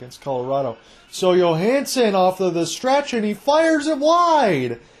next day against Colorado. So Johansson off of the stretch, and he fires it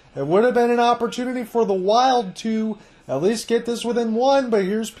wide. It would have been an opportunity for the Wild to at least get this within 1, but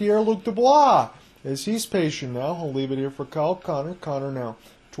here's Pierre-Luc Dubois. As he's patient now, he'll leave it here for Kyle Connor. Connor now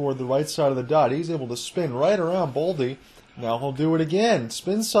toward the right side of the dot. He's able to spin right around Boldy. Now he'll do it again.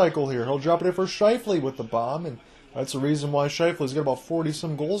 Spin cycle here. He'll drop it in for Scheifele with the bomb, and that's the reason why Scheifele's got about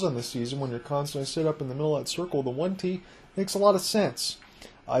 40-some goals on the season. When you're constantly set up in the middle of that circle, the 1T makes a lot of sense.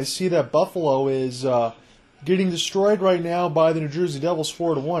 I see that Buffalo is getting destroyed right now by the New Jersey Devils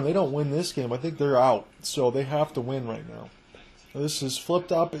 4-1. They don't win this game. I think they're out, so they have to win right now. This is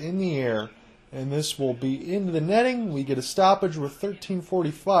flipped up in the air, and this will be into the netting. We get a stoppage with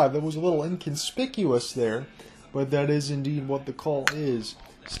 13:45. That was a little inconspicuous there, but that is indeed what the call is.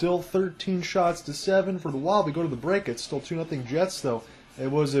 Still 13 shots to 7 for the Wild. We go to the break. It's still 2-0 Jets, though.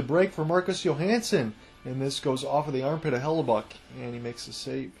 It was a break for Marcus Johansson, and this goes off of the armpit of Hellebuyck, and he makes the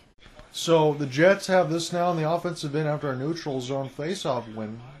save. So the Jets have this now in the offensive end after a neutral zone faceoff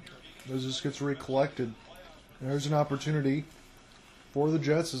win. As this gets recollected, there's an opportunity for the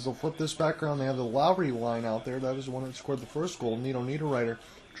Jets as they'll flip this back around. They have the Lowry line out there. That was the one that scored the first goal. Nino Niederreiter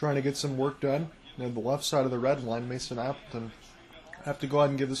trying to get some work done. And the left side of the red line, Mason Appleton. Have to go ahead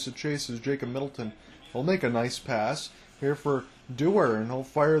and give this a chase as Jacob Middleton will make a nice pass here for Dewar, and he'll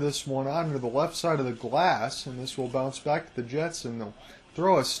fire this one out into the left side of the glass, and this will bounce back to the Jets, and they'll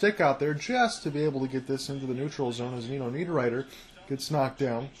throw a stick out there just to be able to get this into the neutral zone as Nino Niederreiter gets knocked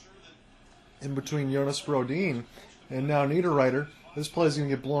down in between Jonas Brodin, and now Niederreiter This play is going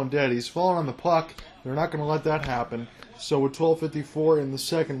to get blown dead. He's falling on the puck. They're not going to let that happen. So with 12:54 in the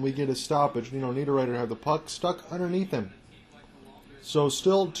second, we get a stoppage. Niederreiter had the puck stuck underneath him. So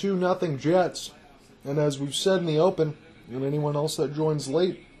still 2-0 Jets. And as we've said in the open, and anyone else that joins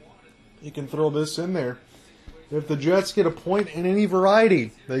late, you can throw this in there. If the Jets get a point in any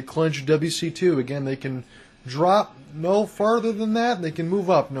variety, they clinch WC2. Again, they can drop no farther than that. They can move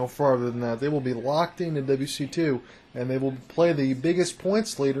up no farther than that. They will be locked into WC2, and they will play the biggest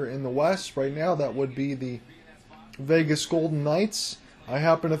points leader in the West. Right now, that would be the Vegas Golden Knights. I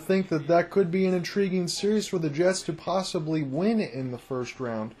happen to think that that could be an intriguing series for the Jets to possibly win in the first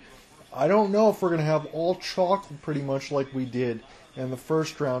round. I don't know if we're going to have all chalk pretty much like we did in the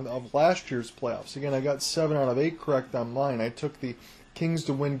first round of last year's playoffs. Again, I got 7 out of 8 correct on mine. I took the Kings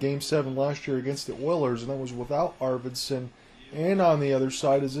to win Game 7 last year against the Oilers, and that was without Arvidsson. And on the other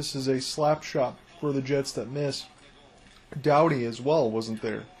side, as this is a slap shot for the Jets that miss, Doughty as well wasn't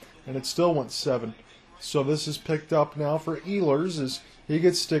there, and it still went 7. So this is picked up now for Ehlers as he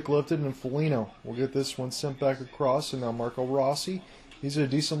gets stick lifted, and Foligno will get this one sent back across, and now Marco Rossi. He's a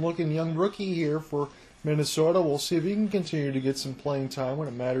decent-looking young rookie here for Minnesota. We'll see if he can continue to get some playing time when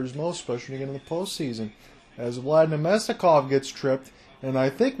it matters most, especially when you get in the postseason. As Vlad Nemestikov gets tripped, and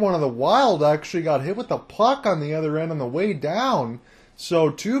I think one of the Wild actually got hit with the puck on the other end on the way down. So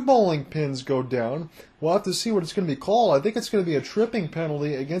 2 bowling pins go down. We'll have to see what it's going to be called. I think it's going to be a tripping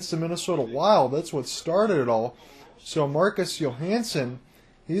penalty against the Minnesota Wild. That's what started it all. So Marcus Johansson,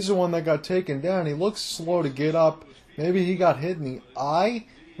 he's the one that got taken down. He looks slow to get up. Maybe he got hit in the eye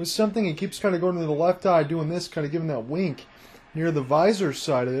with something. He keeps kind of going to the left eye, doing this, kind of giving that wink near the visor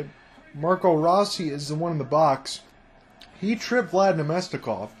side of it. Marco Rossi is the one in the box. He tripped Vlad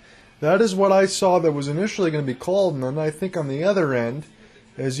Nemestikov. That is what I saw that was initially going to be called, and then I think on the other end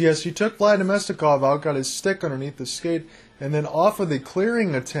is, yes, he took Vlad Nemestikov out, got his stick underneath the skate, and then off of the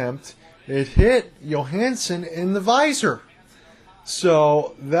clearing attempt, it hit Johansson in the visor.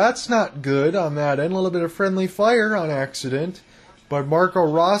 So that's not good on that end. A little bit of friendly fire on accident. But Marco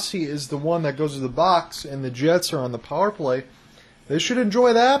Rossi is the one that goes to the box, and the Jets are on the power play. They should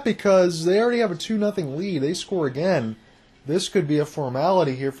enjoy that because they already have a 2-0 lead. They score again. This could be a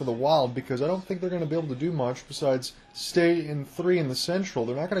formality here for the Wild because I don't think they're going to be able to do much besides stay in 3 in the Central.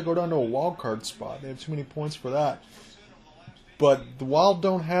 They're not going to go down to a wild card spot. They have too many points for that. But the Wild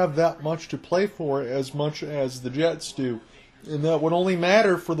don't have that much to play for as much as the Jets do. And that would only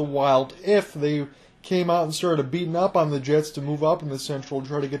matter for the Wild if they came out and started beating up on the Jets to move up in the Central and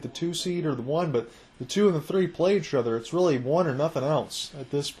try to get the 2 seed or the 1. But the 2 and the 3 play each other. It's really 1 or nothing else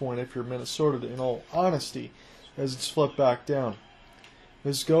at this point if you're Minnesota, in all honesty, as it's flipped back down.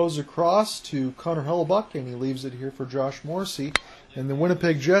 This goes across to Connor Hellebuck, and he leaves it here for Josh Morrissey. And the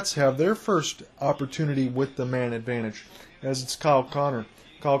Winnipeg Jets have their first opportunity with the man advantage, as it's Kyle Connor.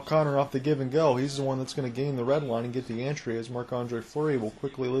 Kyle Connor off the give and go. He's the one that's going to gain the red line and get the entry, as Marc-Andre Fleury will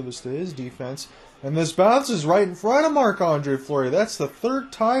quickly leave us to his defense. And this bounces right in front of Marc-Andre Fleury. That's the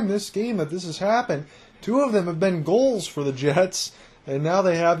 3rd time this game that this has happened. 2 of them have been goals for the Jets, and now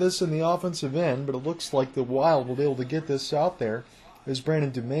they have this in the offensive end, but it looks like the Wild will be able to get this out there, as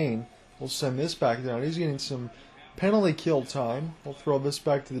Brandon Dumaine will send this back down. He's getting some penalty kill time. We'll throw this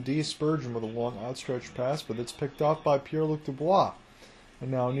back to the D. Spurgeon with a long outstretched pass, but it's picked off by Pierre-Luc Dubois. And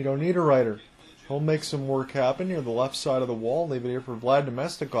now Niederreiter. He'll make some work happen near the left side of the wall. Leave it here for Vlad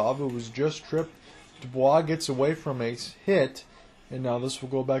Nemestikov, who was just tripped. Dubois gets away from a hit, and now this will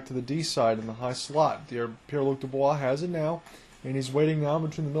go back to the D side in the high slot. Pierre-Luc Dubois has it now, and he's waiting now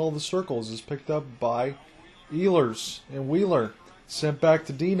between the middle of the circles. Is picked up by Ehlers and Wheeler. Sent back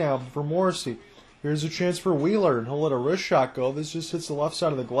to D now for Morrissey. Here's a chance for Wheeler, and he'll let a wrist shot go. This just hits the left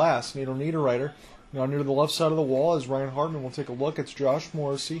side of the glass. Niederreiter. Now near the left side of the wall as Ryan Hartman will take a look. It's Josh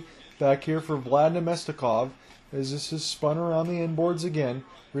Morrissey back here for Vlad Nemestikov as this is spun around the inboards again.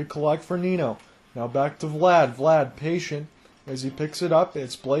 Recollect for Nino. Now back to Vlad. Vlad patient as he picks it up.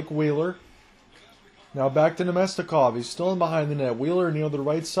 It's Blake Wheeler. Now back to Nemestikov. He's still in behind the net. Wheeler near the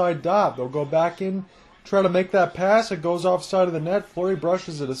right side dot. They'll go back in, try to make that pass. It goes offside of the net. Fleury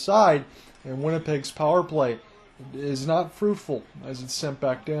brushes it aside, and Winnipeg's power play is not fruitful as it's sent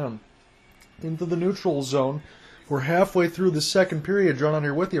back down into the neutral zone. We're halfway through the second period. John on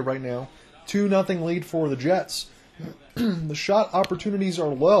here with you right now. 2-0 lead for the Jets. The shot opportunities are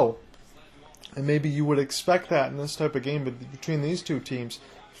low, and maybe you would expect that in this type of game between these two teams.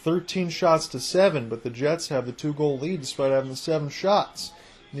 13 shots to 7, but the Jets have the 2-goal lead despite having the 7 shots.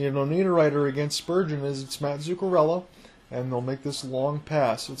 Niederreiter against Spurgeon is it's Matt Zuccarello, and they'll make this long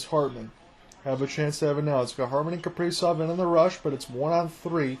pass. It's Hartman. Have a chance to have it now. It's got Hartman and Kaprizov in on the rush, but it's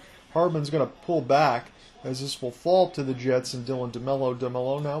 1-on-3. Hartman's going to pull back as this will fall to the Jets and Dylan DeMello.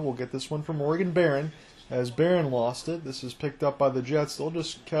 DeMello now will get this one from Morgan Barron as Barron lost it. This is picked up by the Jets. They'll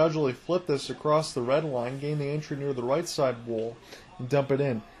just casually flip this across the red line, gain the entry near the right side wall, and dump it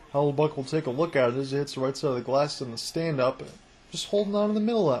in. Hellebuck will take a look at it as it hits the right side of the glass in the stand-up, just holding on in the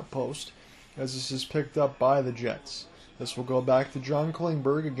middle of that post as this is picked up by the Jets. This will go back to John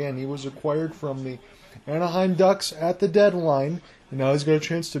Klingberg. Again, he was acquired from the Anaheim Ducks at the deadline, and now he's got a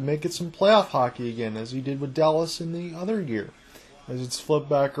chance to make it some playoff hockey again, as he did with Dallas in the other year. As it's flipped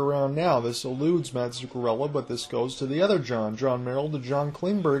back around now, this eludes Matt Zuccarello, but this goes to the other John Merrill to John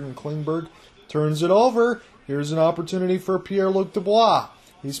Klingberg, and Klingberg turns it over. Here's an opportunity for Pierre-Luc Dubois.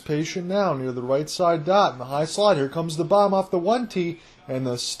 He's patient now near the right side dot in the high slot. Here comes the bomb off the 1T, and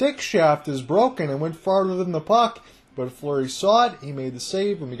the stick shaft is broken and went farther than the puck. But Fleury saw it, he made the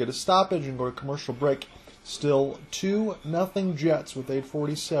save, and we get a stoppage and go to commercial break. Still 2-0 Jets with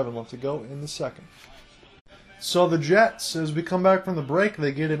 8:47 left to go in the second. So the Jets, as we come back from the break,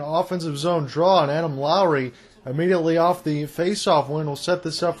 they get an offensive zone draw, and Adam Lowry immediately off the face-off win will set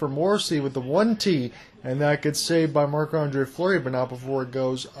this up for Morrissey with the 1T, and that gets saved by Marc-Andre Fleury, but not before it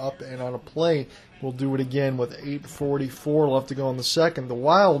goes up and out of play. We'll do it again with 8:44 left to go in the second. The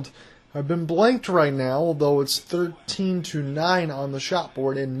Wild have been blanked right now, although it's 13-9 on the shot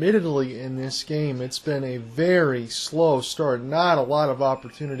board. Admittedly, in this game, it's been a very slow start. Not a lot of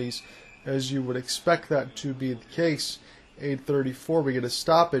opportunities, as you would expect that to be the case. 8:34, we get a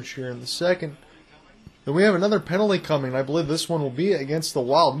stoppage here in the second. Then we have another penalty coming. I believe this one will be against the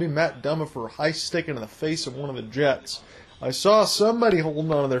Wild. It'll be Matt Dumba for a high stick into the face of one of the Jets. I saw somebody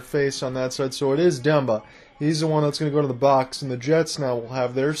holding on to their face on that side, so it is Dumba. He's the one that's going to go to the box, and the Jets now will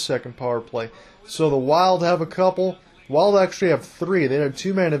have their second power play. So the Wild have a couple. The Wild actually have three. They had a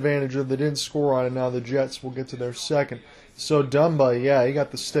two-man advantage that they didn't score on, and now the Jets will get to their second. So Dumba, yeah, he got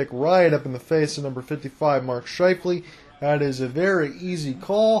the stick right up in the face of number 55, Mark Scheifele. That is a very easy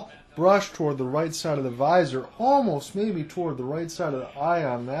call. Brush toward the right side of the visor, almost maybe toward the right side of the eye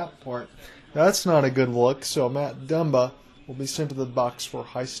on that part. That's not a good look, so Matt Dumba will be sent to the box for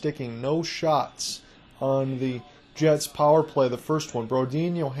high sticking. No shots on the Jets power play, the first one.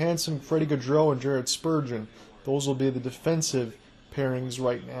 Brodin, Johansson, Freddie Gaudreau, and Jared Spurgeon. Those will be the defensive pairings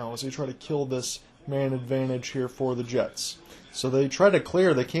right now as they try to kill this man advantage here for the Jets. So they try to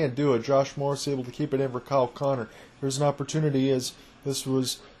clear, they can't do it. Josh Morris able to keep it in for Kyle Connor. Here's an opportunity as this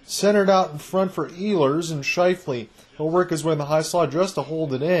was centered out in front for Ehlers, and Scheifele will work his way in the high slot just to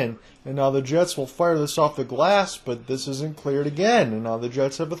hold it in. And now the Jets will fire this off the glass, but this isn't cleared again. And now the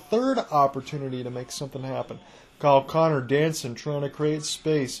Jets have a third opportunity to make something happen. Kyle Connor dancing, trying to create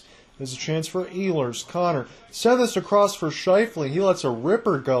space. There's a chance for Ehlers. Connor sent this across for Scheifele. He lets a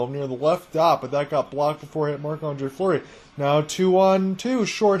ripper go near the left dot, but that got blocked before it hit Marc-Andre Fleury. Now 2-on-2,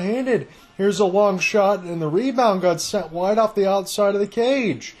 short-handed. Here's a long shot, and the rebound got sent wide off the outside of the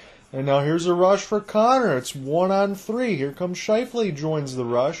cage. And now here's a rush for Connor. It's 1-on-3. Here comes Scheifele, joins the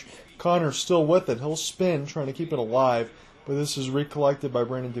rush. Connor's still with it. He'll spin, trying to keep it alive, but this is recollected by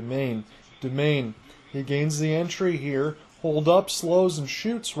Brandon Dumaine. Dumaine, he gains the entry here. Hold up, slows, and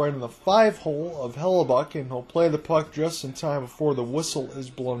shoots right in the 5-hole of Hellebuck, and he'll play the puck just in time before the whistle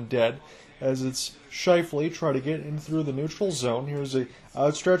is blown dead, as it's Scheifele try to get in through the neutral zone. Here's a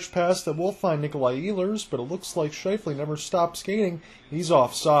outstretched pass that will find Nikolai Ehlers, but it looks like Scheifele never stopped skating. He's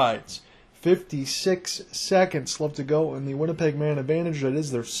offsides. 56 seconds left to go in the Winnipeg man advantage. That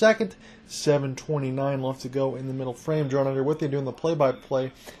is their second. 7:29 left to go in the middle frame. John Under with you doing the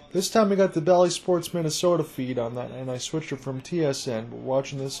play-by-play. This time we got the Bally Sports Minnesota feed on that, and I switched it from TSN. We're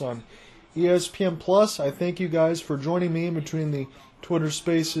watching this on ESPN Plus. I thank you guys for joining me in between the Twitter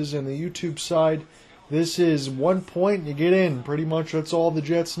Spaces and the YouTube side. This is 1 point, you get in. Pretty much that's all the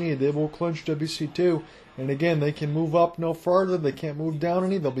Jets need. They will clinch WC2. And again, they can move up no farther. They can't move down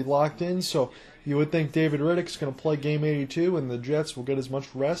any. They'll be locked in. So you would think David Riddick's going to play Game 82, and the Jets will get as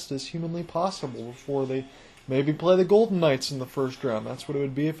much rest as humanly possible before they maybe play the Golden Knights in the first round. That's what it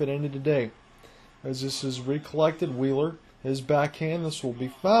would be if it ended today. As this is recollected, Wheeler, his backhand. This will be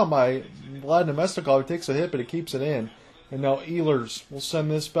found by Vlad Nemestikov. He takes a hit, but he keeps it in. And now Ehlers will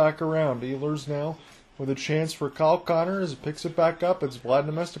send this back around. Ehlers now with a chance for Kyle Connor as he picks it back up. It's Vlad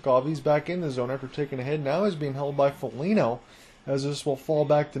Nemestikov. He's back in the zone after taking a hit. Now he's being held by Foligno as this will fall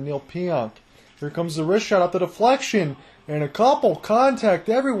back to Neil Pionk. Here comes the wrist shot up the deflection, and a couple contact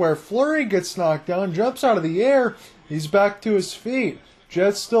everywhere. Fleury gets knocked down, jumps out of the air. He's back to his feet.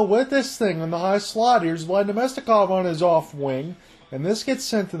 Jets still with this thing on the high slot. Here's Vlad Nemestikov on his off wing, and this gets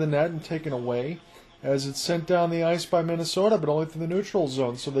sent to the net and taken away as it's sent down the ice by Minnesota, but only through the neutral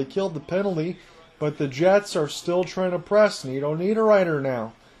zone. So they killed the penalty, but the Jets are still trying to press, and you don't need a writer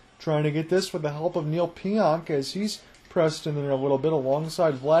now. trying to get this with the help of Neil Pionk as he's pressed in there a little bit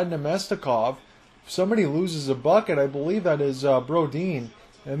alongside Vlad Nemestikov. If somebody loses a bucket, I believe that is Brodin,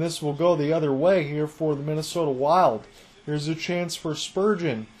 and this will go the other way here for the Minnesota Wild. Here's a chance for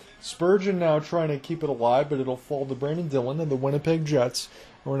Spurgeon. Spurgeon now trying to keep it alive, but it'll fall to Brandon Dillon and the Winnipeg Jets.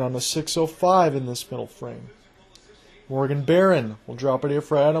 We're down to 6:05 in this middle frame. Morgan Barron will drop it here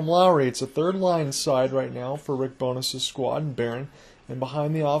for Adam Lowry. It's a third line side right now for Rick Bowness' squad and Barron. And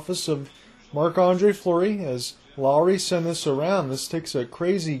behind the office of Marc-Andre Fleury as Lowry send this around. This takes a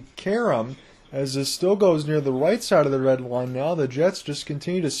crazy carom as this still goes near the right side of the red line now. The Jets just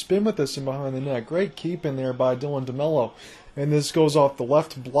continue to spin with this in behind the net. Great keep in there by Dylan DeMello. And this goes off the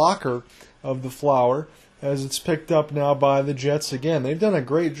left blocker of the Flower as it's picked up now by the Jets again. They've done a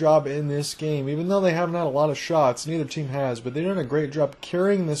great job in this game, even though they haven't had a lot of shots. Neither team has, but they've done a great job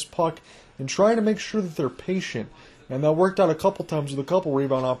carrying this puck and trying to make sure that they're patient. And that worked out a couple times with a couple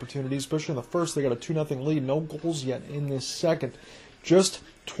rebound opportunities, especially in the first. They got a 2-0 lead. No goals yet in this second. Just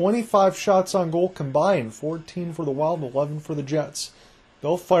 25 shots on goal combined. 14 for the Wild, 11 for the Jets.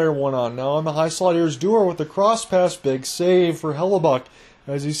 They'll fire one on. Now on the high slot, here's Dewar with the cross pass. Big save for Hellebuck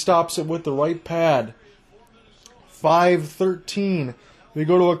as he stops it with the right pad. 5:13. We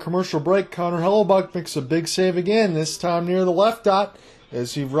go to a commercial break. Connor Hellebuck makes a big save again, this time near the left dot,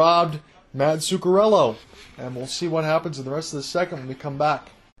 as he robbed Matt Zuccarello. And we'll see what happens in the rest of the second when we come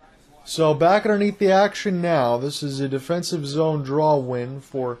back. So back underneath the action now. This is a defensive zone draw win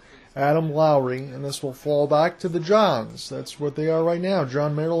for Adam Lowry, and this will fall back to the Johns. That's what they are right now.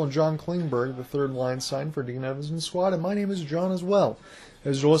 John Merrill and John Klingberg, the third line sign for Dean Evans' squad, and my name is John as well.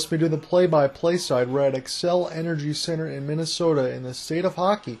 As you'll listen me do the play-by-play side, we're at Xcel Energy Center in Minnesota in the state of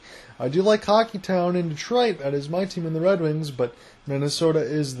hockey. I do like Hockeytown in Detroit. That is my team in the Red Wings, but Minnesota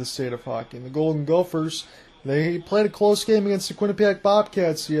is the state of hockey. And the Golden Gophers, they played a close game against the Winnipeg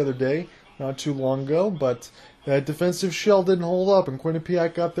Bobcats the other day, not too long ago, but that defensive shell didn't hold up, and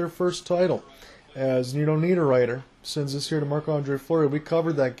Winnipeg got their first title. As Nino Niederreiter sends us here to Marc-Andre Fleury. We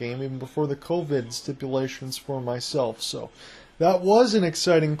covered that game even before the COVID stipulations for myself, so that was an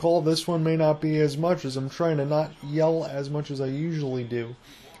exciting call. This one may not be as much, as I'm trying to not yell as much as I usually do.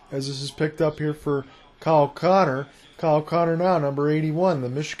 As this is picked up here for Kyle Connor. Kyle Connor now, number 81, the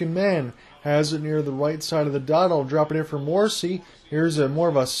Michigan man, has it near the right side of the dot. I'll drop it in for Morrissey. Here's more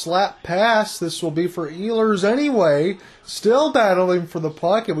of a slap pass. This will be for Ehlers anyway. Still battling for the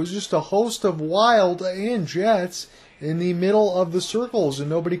puck. It was just a host of Wild and Jets in the middle of the circles, and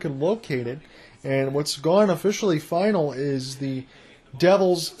nobody could locate it. And what's gone officially final is the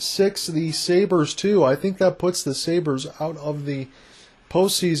Devils 6, the Sabres 2. I think that puts the Sabres out of the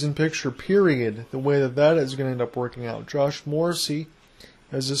postseason picture, period, the way that is going to end up working out. Josh Morrissey,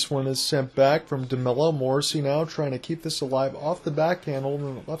 as this one is sent back from DeMello. Morrissey now trying to keep this alive off the backhand on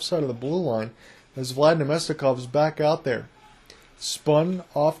the left side of the blue line as Vlad Nemestikov's back out there. Spun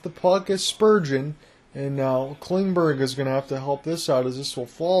off the puck is Spurgeon. And now Klingberg is going to have to help this out as this will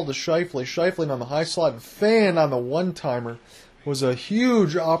fall to Scheifele. Scheifele on the high slot and Fan on the one-timer. Was a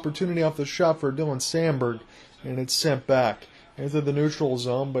huge opportunity off the shot for Dylan Sandberg, and it's sent back into the neutral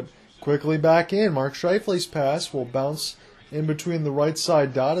zone, but quickly back in. Mark Scheifele's pass will bounce in between the right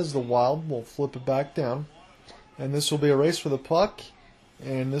side dot as the Wild will flip it back down. And this will be a race for the puck,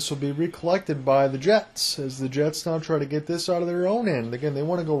 and this will be recollected by the Jets as the Jets now try to get this out of their own end. Again, they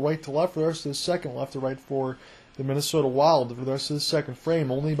want to go right to left for the rest of the second, left to right for the Minnesota Wild for the rest of the second frame.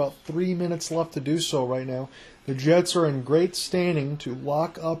 Only about 3 minutes left to do so right now. The Jets are in great standing to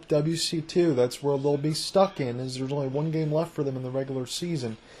lock up WC2. That's where they'll be stuck in, as there's only one game left for them in the regular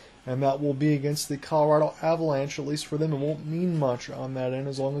season. And that will be against the Colorado Avalanche. At least for them, it won't mean much on that end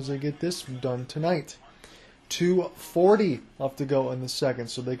as long as they get this done tonight. 2:40 left to go in the second,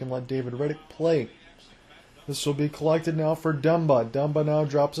 so they can let David Riddick play. This will be collected now for Dumba. Dumba now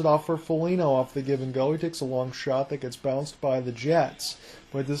drops it off for Foligno off the give and go. He takes a long shot that gets bounced by the Jets.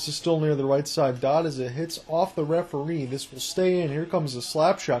 But this is still near the right side dot as it hits off the referee. This will stay in. Here comes the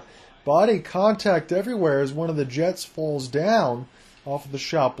slap shot. Body contact everywhere as one of the Jets falls down off of the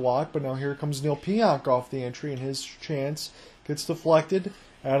shot block. But now here comes Neil Pionk off the entry, and his chance gets deflected.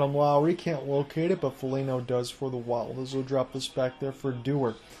 Adam Lowry can't locate it, but Foligno does for the Wild. As we'll drop this back there for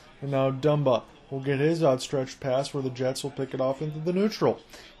Dewar. And now Dumba will get his outstretched pass where the Jets will pick it off into the neutral.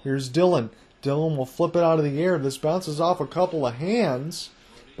 Here's Dillon. Dillon will flip it out of the air. This bounces off a couple of hands,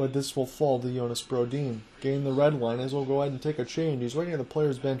 but this will fall to Jonas Brodin. Gain the red line as we'll go ahead and take a change. He's right near the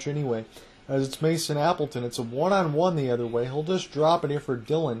player's bench anyway. As it's Mason Appleton, it's a one-on-one the other way. He'll just drop it here for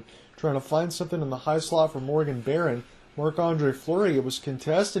Dillon, trying to find something in the high slot for Morgan Barron. Marc-Andre Fleury, it was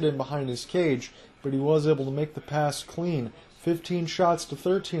contested in behind his cage, but he was able to make the pass clean. 15 shots to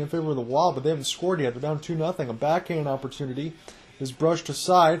 13 in favor of the Wild, but they haven't scored yet. They're down 2-0. A backhand opportunity is brushed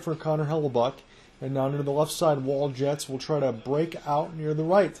aside for Connor Hellebuck. And now near the left side wall, Jets will try to break out near the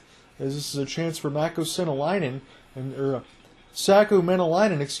right. As this is a chance for Saku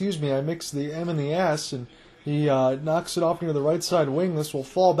Menelainen, excuse me, I mixed the M and the S, and he knocks it off near the right side wing. This will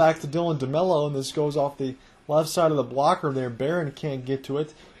fall back to Dylan DeMello, and this goes off the left side of the blocker there. Barron can't get to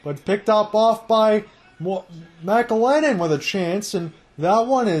it, but picked up off by Menelainen with a chance, and that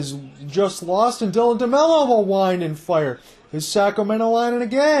one is just lost, and Dylan DeMello will wind and fire. Is Saku Menelainen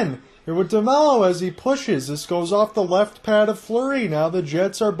again. Here with DeMello as he pushes. This goes off the left pad of Fleury. Now the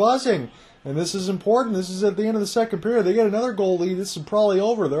Jets are buzzing. And this is important. This is at the end of the second period. They get another goal lead. This is probably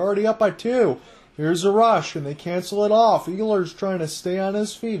over. They're already up by 2. Here's a rush, and they cancel it off. Ehlers trying to stay on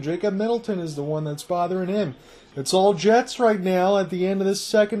his feet. Jacob Middleton is the one that's bothering him. It's all Jets right now at the end of this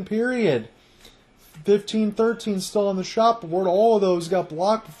second period. 15-13 still on the shot board. All of those got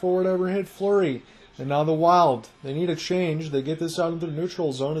blocked before it ever hit Fleury. And now the Wild, they need a change. They get this out into the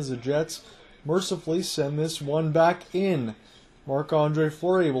neutral zone as the Jets mercifully send this one back in. Marc-Andre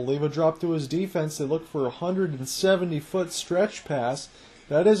Fleury will leave a drop to his defense. They look for a 170-foot stretch pass.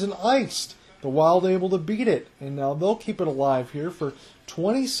 That isn't iced. The Wild able to beat it. And now they'll keep it alive here for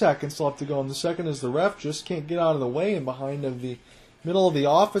 20 seconds left to go in the second as the ref just can't get out of the way and behind of the middle of the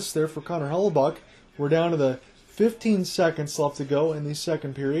office there for Connor Hellebuck. We're down to the 15 seconds left to go in the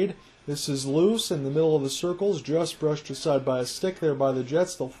second period. This is loose in the middle of the circles, just brushed aside by a stick there by the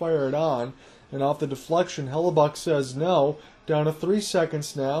Jets. They'll fire it on. And off the deflection, Hellebuck says no. Down to 3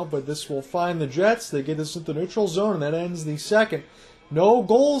 seconds now, but this will find the Jets. They get this into the neutral zone, and that ends the second. No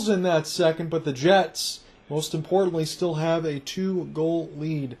goals in that second, but the Jets, most importantly, still have a 2-goal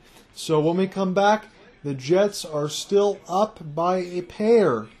lead. So when we come back, the Jets are still up by a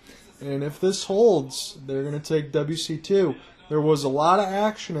pair. And if this holds, they're going to take WC2. There was a lot of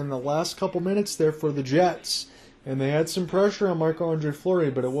action in the last couple minutes there for the Jets. And they had some pressure on Marc-Andre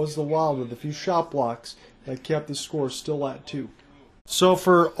Fleury, but it was the Wild with a few shot blocks that kept the score still at 2. So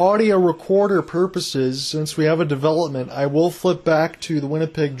for audio recorder purposes, since we have a development, I will flip back to the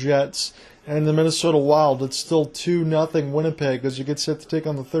Winnipeg Jets and the Minnesota Wild. It's still 2-0 Winnipeg as you get set to take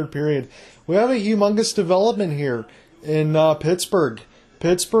on the third period. We have a humongous development here in Pittsburgh.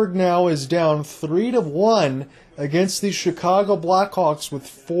 Pittsburgh now is down 3-1 against the Chicago Blackhawks with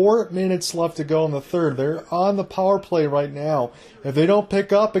 4 minutes left to go in the third. They're on the power play right now. If they don't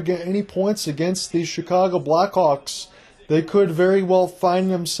pick up any points against the Chicago Blackhawks, they could very well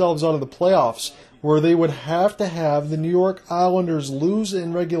find themselves out of the playoffs, where they would have to have the New York Islanders lose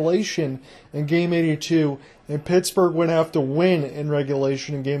in regulation in Game 82, and Pittsburgh would have to win in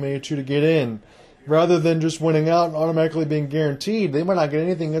regulation in Game 82 to get in. Rather than just winning out and automatically being guaranteed, they might not get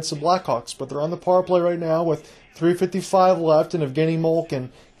anything against the Blackhawks. But they're on the power play right now with 3:55 left, and Evgeny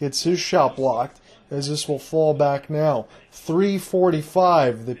Malkin gets his shot blocked, as this will fall back now.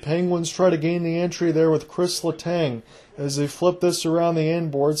 3:45. The Penguins try to gain the entry there with Chris Letang as they flip this around the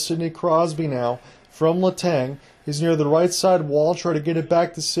end board. Sidney Crosby now from Letang. He's near the right side wall, try to get it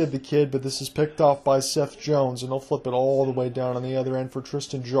back to Sid the Kid, but this is picked off by Seth Jones, and he'll flip it all the way down on the other end for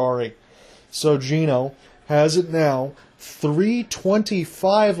Tristan Jarry. So Gino has it now.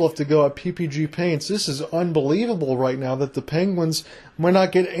 3:25 left to go at PPG Paints. This is unbelievable right now that the Penguins might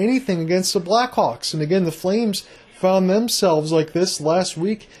not get anything against the Blackhawks. And again, the Flames found themselves like this last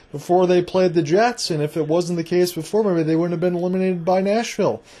week before they played the Jets. And if it wasn't the case before, maybe they wouldn't have been eliminated by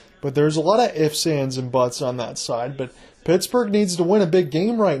Nashville. But there's a lot of ifs, ands, and buts on that side. But Pittsburgh needs to win a big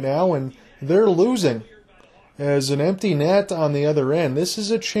game right now, and they're losing. As an empty net on the other end. This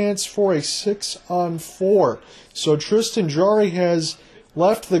is a chance for a 6-on-4. So Tristan Jarry has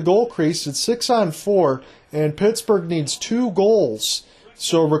left the goal crease at 6-on-4, and Pittsburgh needs 2 goals.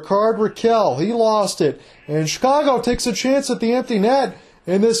 So Ricard Raquel, he lost it. And Chicago takes a chance at the empty net,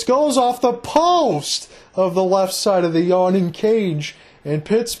 and this goes off the post of the left side of the yawning cage, and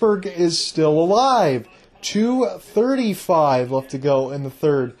Pittsburgh is still alive. 2:35 left to go in the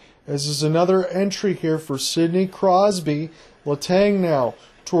third. This is another entry here for Sidney Crosby. Letang now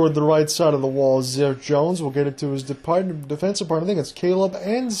toward the right side of the wall. Seth Jones will get it to his defensive partner. I think it's Caleb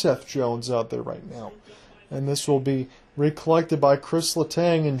and Seth Jones out there right now. And this will be recollected by Chris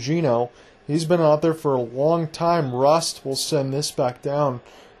Letang and Gino. He's been out there for a long time. Rust will send this back down.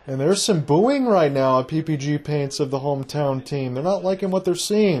 And there's some booing right now at PPG Paints of the hometown team. They're not liking what they're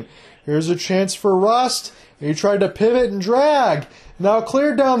seeing. Here's a chance for Rust. He tried to pivot and drag. Now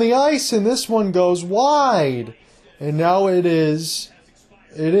cleared down the ice, and this one goes wide. And now it is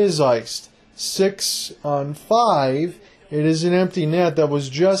iced. 6-on-5, It is an empty net that was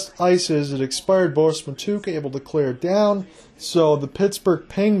just ice as it expired. Boris Matuk able to clear it down. So the Pittsburgh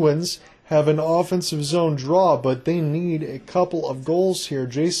Penguins have an offensive zone draw, but they need a couple of goals here.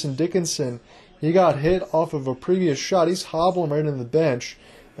 Jason Dickinson, he got hit off of a previous shot. He's hobbling right in the bench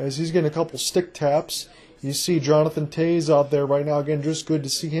as he's getting a couple stick taps. You see Jonathan Toews out there right now. Again, just good to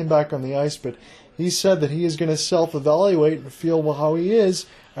see him back on the ice, but he said that he is going to self-evaluate and feel how he is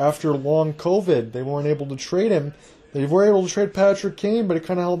after long COVID. They weren't able to trade him. They were able to trade Patrick Kane, but it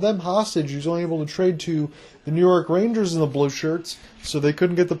kind of held them hostage. He was only able to trade to the New York Rangers in the blue shirts, so they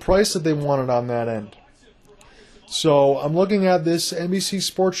couldn't get the price that they wanted on that end. So I'm looking at this NBC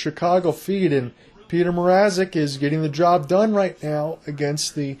Sports Chicago feed, and Peter Mrazek is getting the job done right now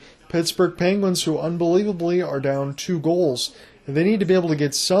against the Pittsburgh Penguins, who unbelievably are down 2 goals. And they need to be able to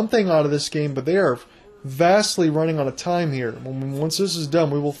get something out of this game, but they are vastly running out of time here. Once this is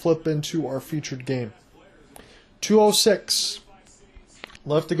done, we will flip into our featured game. 2:06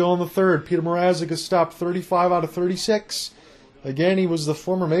 left to go in the third. Peter Mrazek has stopped 35 out of 36. Again, he was the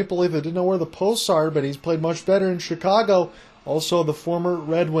former Maple Leaf that didn't know where the posts are, but he's played much better in Chicago. Also, the former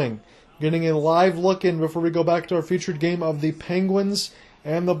Red Wing. Getting a live look in before we go back to our featured game of the Penguins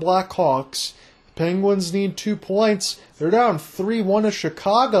and the Blackhawks. Penguins need 2 points. They're down 3-1 to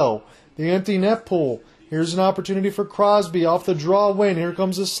Chicago. The empty net pool. Here's an opportunity for Crosby off the draw win. Here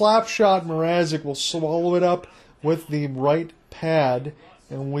comes a slap shot. Mrazek will swallow it up with the right pad,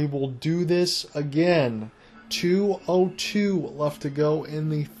 and we will do this again. 2:02 left to go in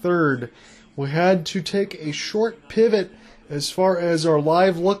the third. We had to take a short pivot as far as our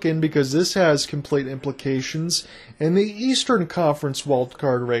live look-in because this has complete implications in the Eastern Conference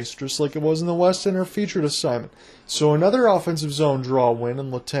wildcard race, just like it was in the West in our featured assignment. So another offensive zone draw win,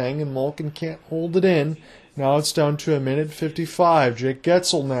 and Letang and Malkin can't hold it in. Now it's down to 1:55. Jake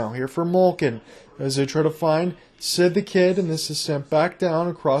Getzel now here for Malkin as they try to find Sid the Kid, and this is sent back down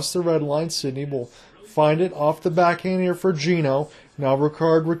across the red line. Sidney will find it off the backhand here for Gino. Now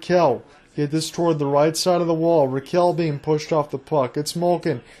Ricard Raquel. Get this toward the right side of the wall. Raquel being pushed off the puck. It's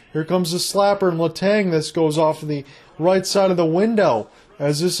Malkin. Here comes the slapper, and Letang. This goes off the right side of the window.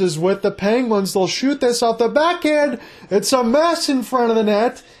 As this is with the Penguins, they'll shoot this off the backhand. It's a mess in front of the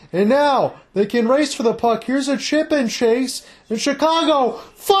net. And now they can race for the puck. Here's a chip and chase. And Chicago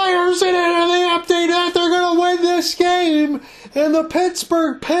fires it into the empty net. They're going to win this game. And the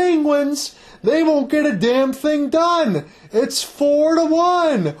Pittsburgh Penguins, they won't get a damn thing done. It's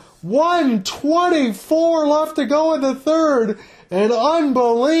 4-1. 1:24 left to go in the third. And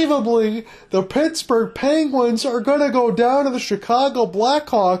unbelievably, the Pittsburgh Penguins are going to go down to the Chicago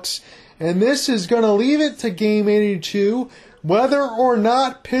Blackhawks. And this is going to leave it to Game 82. Whether or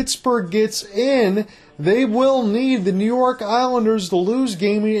not Pittsburgh gets in, they will need the New York Islanders to lose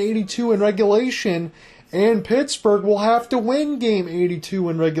Game 82 in regulation. And Pittsburgh will have to win Game 82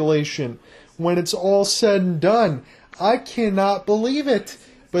 in regulation when it's all said and done. I cannot believe it.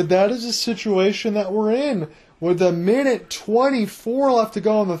 But that is the situation that we're in. With 1:24 left to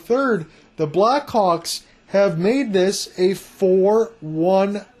go in the third, the Blackhawks have made this a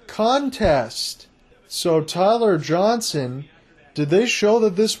 4-1 contest. So Tyler Johnson, did they show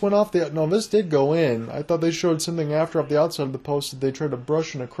that this went off the... No, this did go in. I thought they showed something after off the outside of the post that they tried to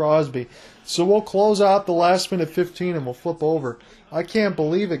brush into Crosby. So we'll close out the last minute 15 and we'll flip over. I can't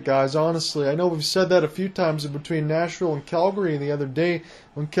believe it, guys, honestly. I know we've said that a few times in between Nashville and Calgary the other day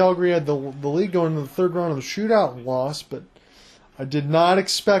when Calgary had the lead going into the third round of the shootout and lost, but I did not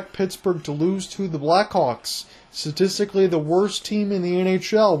expect Pittsburgh to lose to the Blackhawks. Statistically, the worst team in the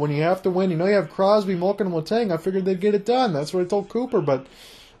NHL. When you have to win, you know you have Crosby, Malkin, and Letang. I figured they'd get it done. That's what I told Cooper. But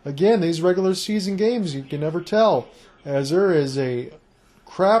again, these regular season games, you can never tell, as there is a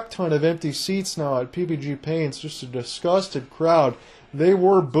crap ton of empty seats now at PPG Paints. It's just a disgusted crowd. They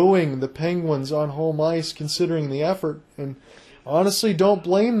were booing the Penguins on home ice, considering the effort, and honestly, don't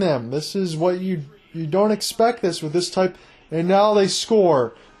blame them. This is what you don't expect this with this type. And now they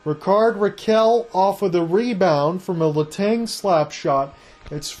score. Ricard Raquel off of the rebound from a Letang slap shot.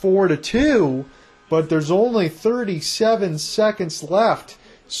 It's 4-2, but there's only 37 seconds left.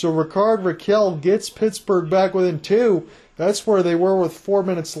 So Ricard Raquel gets Pittsburgh back within 2. That's where they were with 4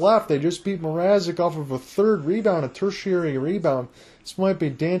 minutes left. They just beat Mrazek off of a third rebound, a tertiary rebound. This might be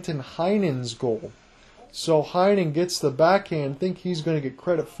Danton Heinen's goal. So Heinen gets the backhand. Think he's going to get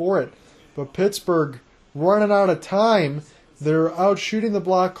credit for it. But Pittsburgh running out of time. They're out shooting the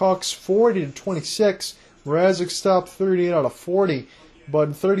Blackhawks 40-26. Mrazek stopped 38 out of 40. But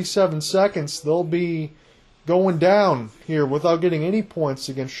in 37 seconds, they'll be going down here without getting any points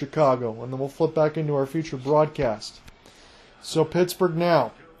against Chicago. And then we'll flip back into our future broadcast. So Pittsburgh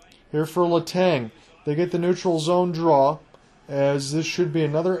now. Here for Letang. They get the neutral zone draw, as this should be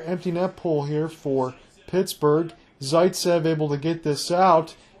another empty net pull here for Pittsburgh. Zaitsev able to get this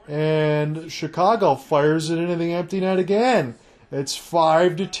out, and Chicago fires it into the empty net again. It's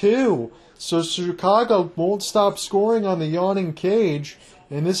 5-2. So Chicago won't stop scoring on the yawning cage,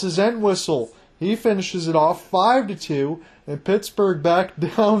 and this is Entwistle. He finishes it off 5-2, and Pittsburgh back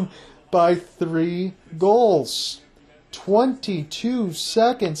down by 3 goals. 22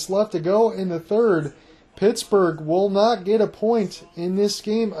 seconds left to go in the third. Pittsburgh will not get a point in this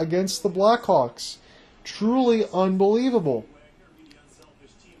game against the Blackhawks. Truly unbelievable.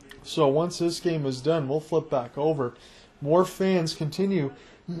 So once this game is done, we'll flip back over. More fans continue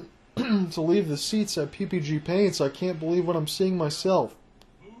to leave the seats at PPG Paints. I can't believe what I'm seeing myself.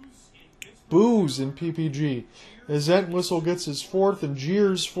 Boos in PPG as Entwistle gets his fourth, and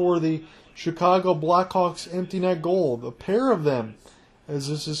jeers for the Chicago Blackhawks empty net goal. A pair of them, as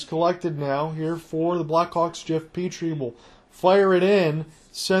this is collected now here for the Blackhawks. Jeff Petrie will fire it in,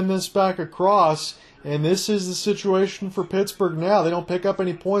 send this back across, and this is the situation for Pittsburgh now. They don't pick up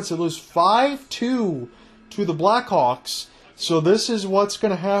any points. They lose 5-2 to the Blackhawks. So this is what's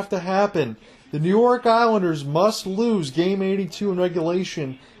going to have to happen. The New York Islanders must lose Game 82 in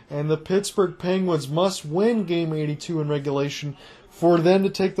regulation, and the Pittsburgh Penguins must win Game 82 in regulation for them to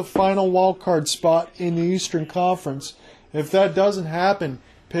take the final wildcard spot in the Eastern Conference. If that doesn't happen,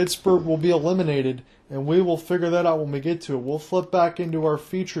 Pittsburgh will be eliminated, and we will figure that out when we get to it. We'll flip back into our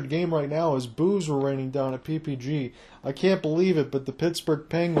featured game right now as boos were raining down at PPG. I can't believe it, but the Pittsburgh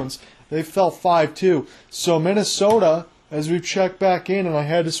Penguins, they fell 5-2. So Minnesota, as we check back in, and I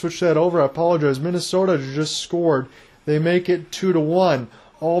had to switch that over, I apologize. Minnesota just scored. They make it 2-1.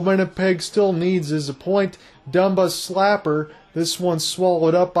 All Winnipeg still needs is a point. Dumba's slapper. This one's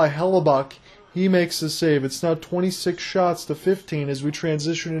swallowed up by Hellebuck. He makes the save. It's now 26 shots to 15 as we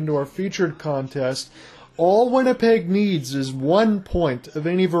transition into our featured contest. All Winnipeg needs is 1 point of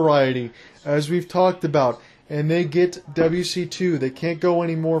any variety, as we've talked about, and they get WC2. They can't go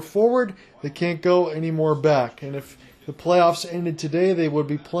any more forward. They can't go any more back. And if the playoffs ended today, they would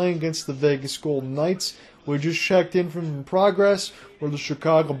be playing against the Vegas Golden Knights. We just checked in from progress where the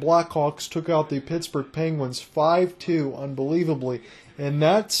Chicago Blackhawks took out the Pittsburgh Penguins 5-2, unbelievably. And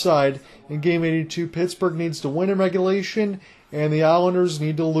that side, in Game 82, Pittsburgh needs to win in regulation, and the Islanders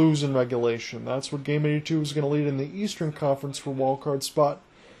need to lose in regulation. That's what Game 82 is going to lead in the Eastern Conference for wildcard spot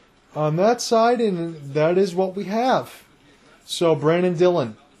on that side, and that is what we have. So, Brandon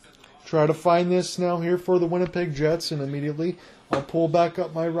Dillon, try to find this now here for the Winnipeg Jets, and immediately I'll pull back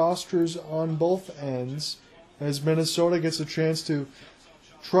up my rosters on both ends as Minnesota gets a chance to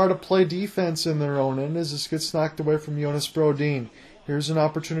try to play defense in their own end as this gets knocked away from Jonas Brodin. Here's an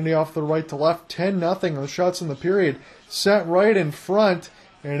opportunity off the right to left, 10-0 on the shots in the period, sent right in front,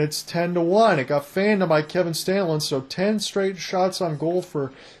 and it's 10-1. It got fanned by Kevin Stanley, so 10 straight shots on goal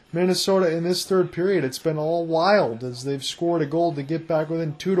for Minnesota in this third period. It's been all wild as they've scored a goal to get back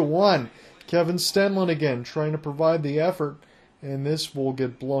within 2-1. Kevin Stenlund again trying to provide the effort, and this will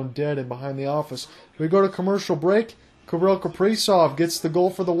get blown dead and behind the office. We go to commercial break. Kirill Kaprizov gets the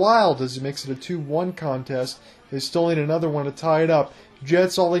goal for the Wild as he makes it a 2-1 contest. They still need another one to tie it up.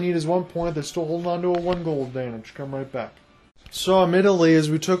 Jets, all they need is 1 point. They're still holding on to a 1-goal advantage. Come right back. So, admittedly, as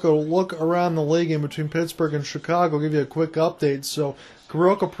we took a look around the league in between Pittsburgh and Chicago, I'll give you a quick update. So,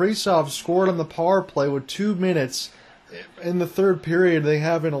 Kirill Kaprizov scored on the power play with 2 minutes. In the third period, they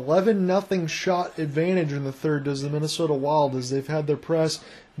have an 11-0 shot advantage in the third, does the Minnesota Wild, as they've had their press.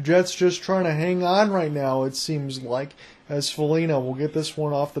 Jets just trying to hang on right now, it seems like, as Foligno will get this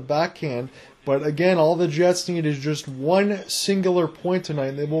one off the backhand. But again, all the Jets need is just one singular point tonight,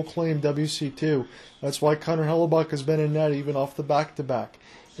 and they will claim WC2. That's why Connor Hellebuck has been in net even off the back-to-back.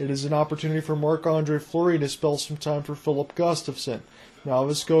 It is an opportunity for Marc-Andre Fleury to spell some time for Philip Gustafsson. Now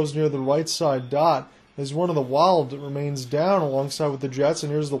this goes near the right side dot, as one of the Wild remains down alongside with the Jets,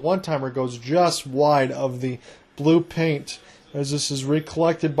 and here's the one-timer, goes just wide of the blue paint, as this is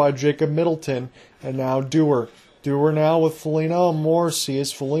recollected by Jacob Middleton, and now Dewar. Dewar now with Foligno and Morrissey,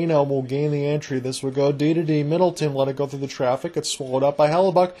 as Foligno will gain the entry. This will go D to D. Middleton let it go through the traffic. It's swallowed up by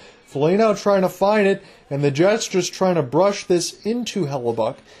Hellebuck. Foligno trying to find it, and the Jets just trying to brush this into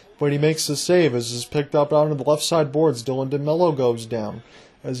Hellebuck, but he makes the save as it's picked up out on the left side boards. Dylan DeMello goes down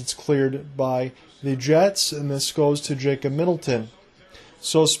as it's cleared by the Jets, and this goes to Jacob Middleton.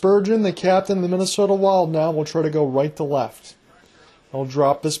 So Spurgeon, the captain of the Minnesota Wild, now will try to go right to left. I'll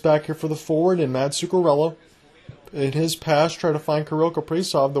drop this back here for the forward, and Matt Zuccarello, in his pass, try to find Kirill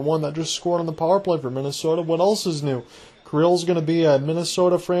Kaprizov, the one that just scored on the power play for Minnesota. What else is new? Kirill's going to be a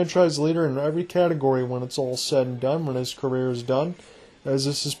Minnesota franchise leader in every category when it's all said and done, when his career is done. as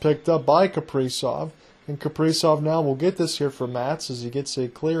this is picked up by Kaprizov. And Kaprizov now will get this here for Mats as he gets a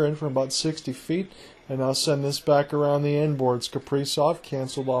clear in from about 60 feet. And now send this back around the end boards. Kaprizov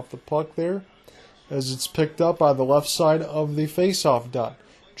canceled off the puck there as it's picked up by the left side of the face-off dot.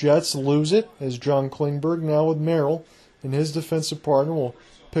 Jets lose it as John Klingberg now with Merrill and his defensive partner will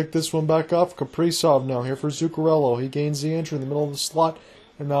pick this one back up. Kaprizov now here for Zuccarello. He gains the entry in the middle of the slot.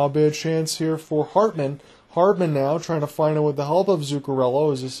 And now a big chance here for Hartman. Hartman now trying to find it with the help of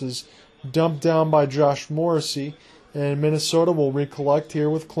Zuccarello as this is dumped down by Josh Morrissey. And Minnesota will recollect here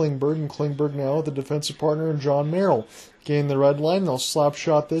with Klingberg. And Klingberg now with the defensive partner and John Merrill. Gain the red line. They'll slap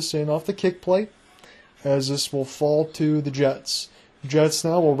shot this in off the kick plate as this will fall to the Jets. Jets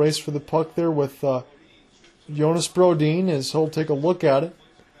now will race for the puck there with Jonas Brodin as he'll take a look at it.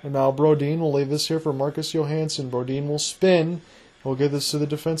 And now Brodin will leave this here for Marcus Johansson. Brodin will spin. He'll give this to the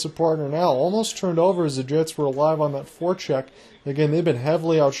defensive partner now. Almost turned over as the Jets were alive on that forecheck. Again, they've been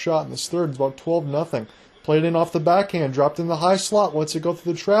heavily outshot in this third. It's about 12-0. Played in off the backhand. Dropped in the high slot. Lets it go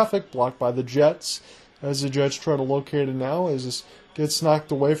through the traffic. Blocked by the Jets. As the Jets try to locate it now. As this gets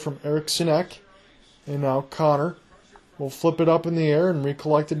knocked away from Eric Sinek. And now Connor will flip it up in the air and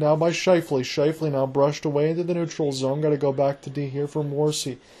recollected now by Scheifele. Scheifele now brushed away into the neutral zone. Got to go back to D here for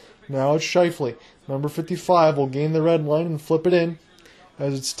Morrissey. Now it's Scheifele. Number 55 will gain the red line and flip it in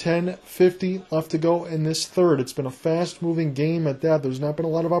as it's 10:50 left to go in this third. It's been a fast-moving game at that. There's not been a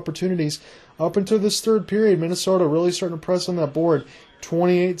lot of opportunities up until this third period. Minnesota really starting to press on that board,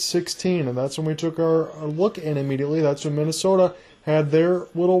 28-16, and that's when we took our look in immediately. That's when Minnesota had their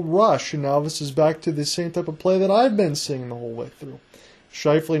little rush, and now this is back to the same type of play that I've been seeing the whole way through.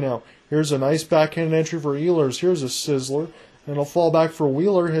 Scheifele now. Here's a nice backhanded entry for Ehlers. Here's a sizzler. And it'll fall back for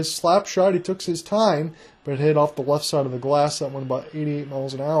Wheeler. His slap shot, he took his time, but it hit off the left side of the glass. That went about 88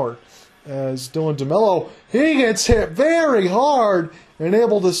 miles an hour. As Dylan DeMello, he gets hit very hard and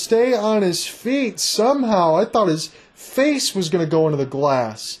able to stay on his feet somehow. I thought his face was going to go into the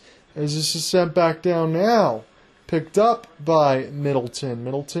glass. As this is sent back down now. Picked up by Middleton.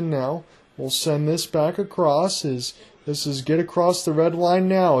 Middleton now will send this back across. This is get across the red line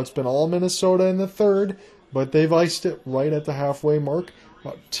now. It's been all Minnesota in the third, but they've iced it right at the halfway mark.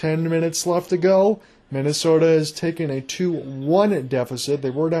 About 10 minutes left to go. Minnesota has taken a 2-1 deficit. They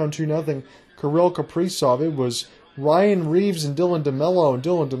were down 2-0. Kirill Kaprizov. It was Ryan Reeves and Dylan DeMello. And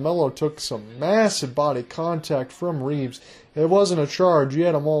Dylan DeMello took some massive body contact from Reeves. It wasn't a charge. He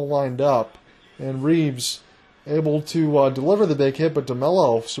had them all lined up. And Reeves able to deliver the big hit, but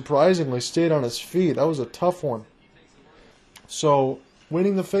DeMello surprisingly stayed on his feet. That was a tough one. So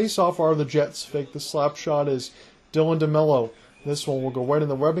winning the face-off are the Jets. Fake the slap shot is Dylan DeMello. This one will go right in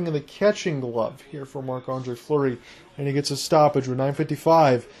the webbing of the catching glove here for Marc-Andre Fleury. And he gets a stoppage with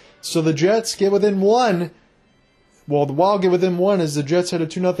 9:55. So the Jets get within one. Well, the Wild get within one as the Jets had a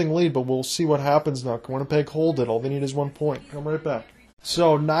 2-0 lead, but we'll see what happens now. Can Winnipeg hold it? All they need is 1 point. Come right back.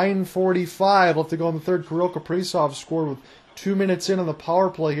 So 9:45 left to go in the third. Kirill Kaprizov scored with 2 minutes in on the power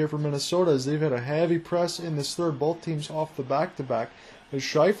play here for Minnesota as they've had a heavy press in this third. Both teams off the back-to-back. As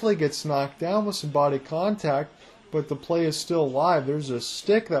Scheifele gets knocked down with some body contact, but the play is still alive. There's a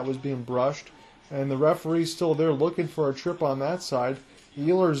stick that was being brushed, and the referee's still there looking for a trip on that side.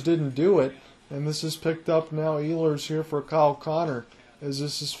 Ehlers didn't do it, and this is picked up now. Ehlers here for Kyle Connor as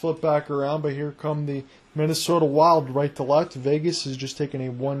this is flipped back around, but here come the Minnesota Wild right to left. Vegas is just taking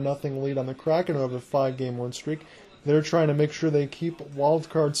a 1-0 lead on the Kraken who have a 5-game win streak. They're trying to make sure they keep wild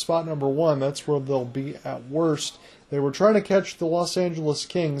card spot number 1. That's where they'll be at worst. They were trying to catch the Los Angeles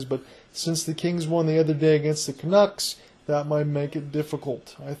Kings, but since the Kings won the other day against the Canucks, that might make it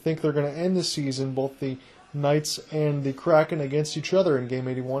difficult. I think they're going to end the season, both the Knights and the Kraken, against each other in Game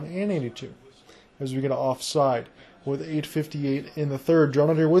 81 and 82, as we get offside with 8:58 in the third.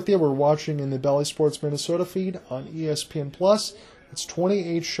 John, out here with you. We're watching in the Bally Sports Minnesota feed on ESPN+. It's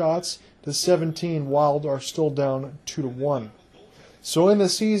 28 shots to 17. Wild are still down 2-1. So in the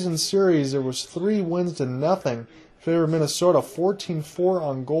season series, there was 3 wins to nothing. Favor Minnesota, 14-4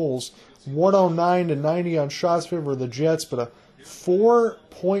 on goals, 109-90 on shots favor the Jets, but a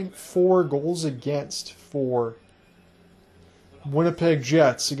 4.4 goals against for Winnipeg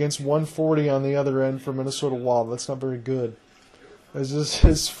Jets against 140 on the other end for Minnesota Wild. That's not very good. As this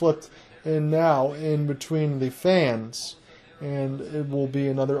is flipped in now in between the fans, and it will be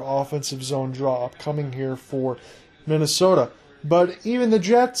another offensive zone draw upcoming here for Minnesota. But even the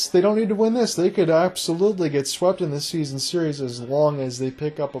Jets, they don't need to win this. They could absolutely get swept in this season series as long as they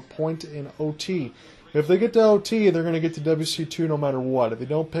pick up a point in OT. If they get to OT, they're going to get to WC2 no matter what. If they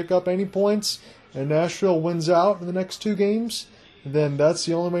don't pick up any points and Nashville wins out in the next 2 games, then that's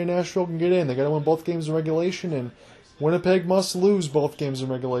the only way Nashville can get in. They got to win both games in regulation, and Winnipeg must lose both games in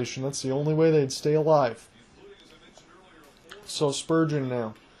regulation. That's the only way they'd stay alive. So Spurgeon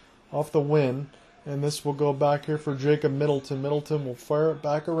now, off the win, and this will go back here for Jacob Middleton. Middleton will fire it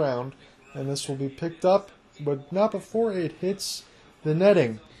back around, and this will be picked up, but not before it hits the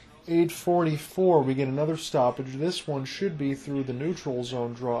netting. 8:44, we get another stoppage. This one should be through the neutral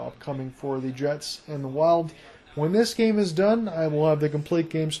zone draw upcoming for the Jets and the Wild. When this game is done, I will have the complete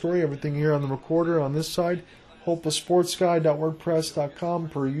game story, everything here on the recorder on this side, hopelesssportsguy.wordpress.com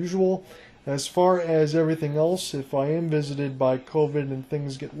per usual. As far as everything else, if I am visited by COVID and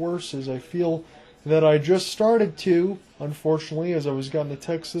things get worse, as I feel that I just started to, unfortunately, as I was getting a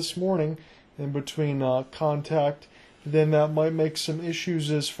text this morning in between contact, then that might make some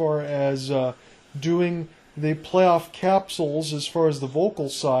issues as far as doing the playoff capsules as far as the vocal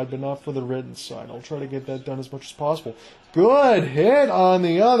side, but not for the written side. I'll try to get that done as much as possible. Good hit on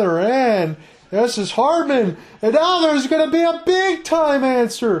the other end. This is Hartman. And now there's going to be a big-time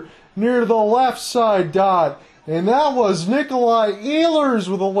answer near the left side dot. And that was Nikolai Ehlers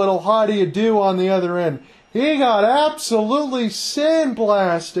with a little how do you do on the other end. He got absolutely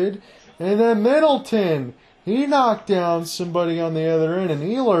sandblasted. And then Middleton, he knocked down somebody on the other end. And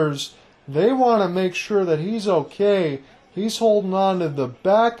Ehlers, they want to make sure that he's okay. He's holding on to the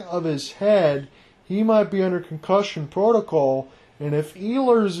back of his head. He might be under concussion protocol. And if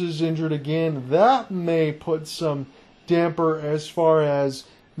Ehlers is injured again, that may put some damper as far as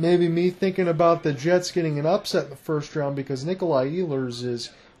maybe me thinking about the Jets getting an upset in the first round, because Nikolai Ehlers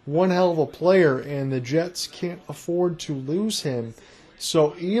is one hell of a player and the Jets can't afford to lose him.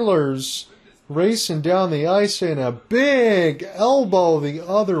 So Ehlers racing down the ice and a big elbow the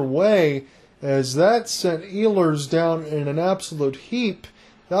other way as that sent Ehlers down in an absolute heap.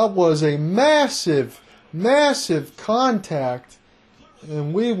 That was a massive, massive contact.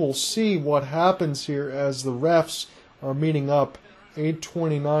 And we will see what happens here as the refs are meeting up.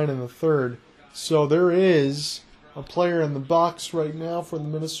 8:29 in the third. So there is a player in the box right now for the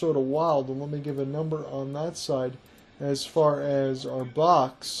Minnesota Wild. And let me give a number on that side as far as our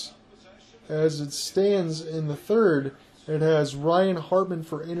box. As it stands in the third, it has Ryan Hartman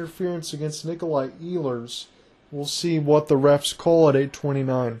for interference against Nikolai Ehlers. We'll see what the refs call at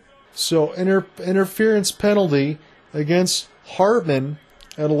 8:29. So interference penalty against Hartman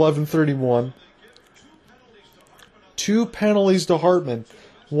at 11:31. 2 penalties to Hartman.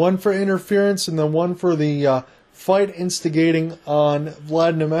 One for interference and then one for the fight instigating on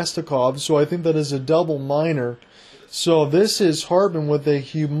Vlad Nemestikov. So I think that is a double minor. So this is Hartman with a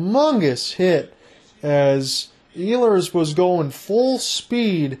humongous hit as Ehlers was going full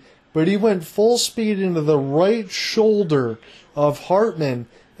speed, but he went full speed into the right shoulder of Hartman.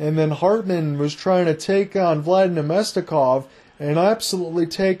 And then Hartman was trying to take on Vlad Nemestikov and absolutely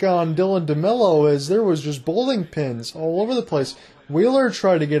take on Dylan DeMello as there was just bowling pins all over the place. Wheeler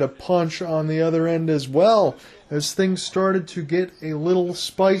tried to get a punch on the other end as well as things started to get a little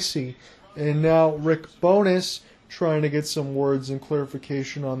spicy. And now Rick Bowness trying to get some words and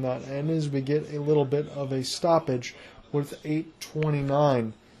clarification on that end as we get a little bit of a stoppage with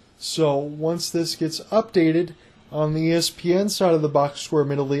 8:29. So once this gets updated on the ESPN side of the box score,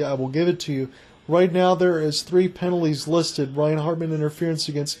 admittedly, I will give it to you. Right now, there is 3 penalties listed. Ryan Hartman interference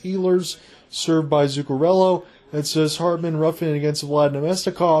against Ehlers, served by Zuccarello. It says Hartman roughing against Vlad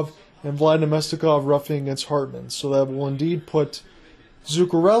Nemestikov, and Vlad Nemestikov roughing against Hartman. So that will indeed put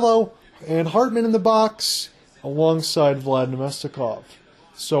Zuccarello and Hartman in the box alongside Vlad Nemestikov.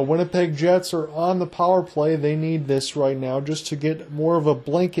 So Winnipeg Jets are on the power play. They need this right now just to get more of a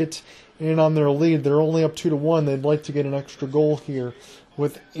blanket in on their lead. They're only up 2-1. They'd like to get an extra goal here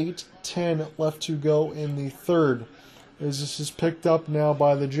with 8:10 left to go in the third. As this is picked up now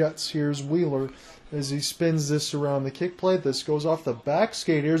by the Jets, here's Wheeler as he spins this around the kick plate. This goes off the back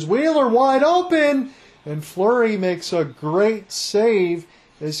skate. Here's Wheeler wide open, and Fleury makes a great save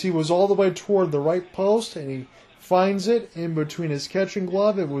as he was all the way toward the right post, and he finds it in between his catching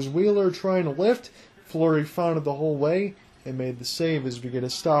glove. It was Wheeler trying to lift. Fleury found it the whole way and made the save as we get a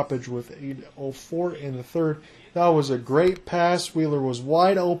stoppage with 8:04 in the third. That was a great pass. Wheeler was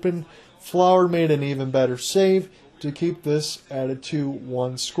wide open. Flower made an even better save to keep this at a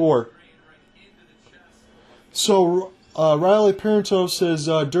 2-1 score. So Riley Parenteau says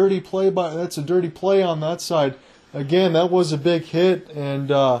dirty play that's a dirty play on that side. Again, that was a big hit, and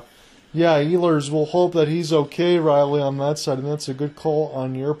yeah, Ehlers will hope that he's okay, Riley, on that side, and that's a good call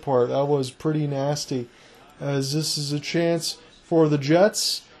on your part. That was pretty nasty, as this is a chance for the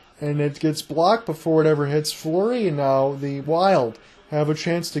Jets, and it gets blocked before it ever hits Fleury, and now the Wild have a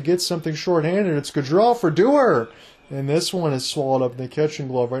chance to get something shorthanded. It's Gaudreau for Dewar, And this one is swallowed up in the catching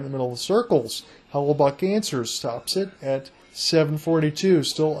glove right in the middle of the circles. Hellebuck answers, stops it at 7:42.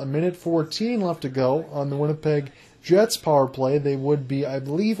 Still a minute 14 left to go on the Winnipeg Jets power play. They would be, I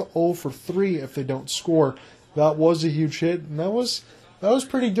believe, 0 for 3 if they don't score. That was a huge hit, and that was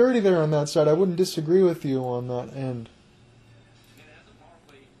pretty dirty there on that side. I wouldn't disagree with you on that end.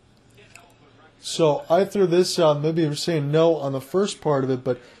 So I threw this out. Maybe you're saying no on the first part of it,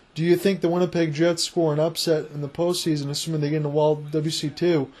 but do you think the Winnipeg Jets score an upset in the postseason, assuming they get into Wild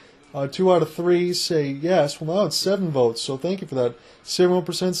WC2? 2 out of 3 say yes. Well, now it's 7 votes, so thank you for that.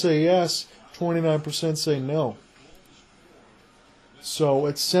 71% say yes, 29% say no. So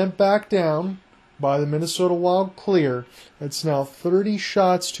it's sent back down by the Minnesota Wild clear. It's now 30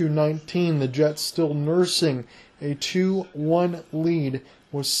 shots to 19. The Jets still nursing a 2-1 lead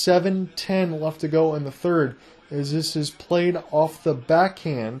with 7:10 left to go in the third, as this is played off the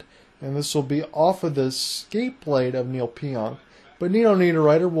backhand, and this will be off of the skate blade of Neil Pionk. But Nino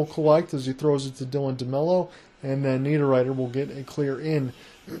Niederreiter will collect as he throws it to Dylan DeMello, and then Niederreiter will get a clear in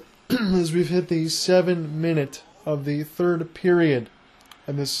as we've hit the 7-minute of the third period,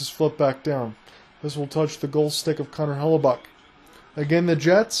 and this is flipped back down. This will touch the goal stick of Connor Hellebuck. Again, the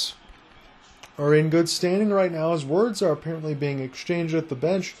Jets are in good standing right now as words are apparently being exchanged at the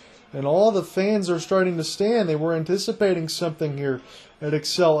bench, and all the fans are starting to stand. They were anticipating something here at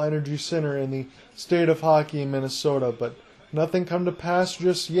Xcel Energy Center in the state of hockey in Minnesota, but nothing come to pass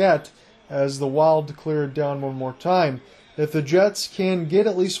just yet as the Wild declare it down one more time. If the Jets can get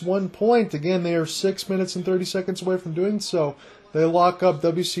at least 1 point, again, they are 6 minutes and 30 seconds away from doing so. They lock up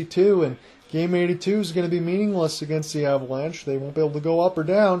WC2, and Game 82 is going to be meaningless against the Avalanche. They won't be able to go up or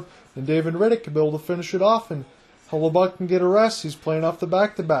down, and David Riddick can be able to finish it off, and Hellebuck can get a rest. He's playing off the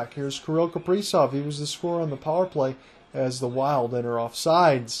back-to-back. Here's Kirill Kaprizov. He was the scorer on the power play as the Wild enter off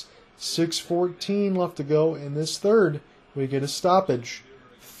sides. 6:14 left to go in this third. We get a stoppage.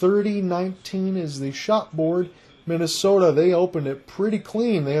 30-19 is the shot board. Minnesota, they opened it pretty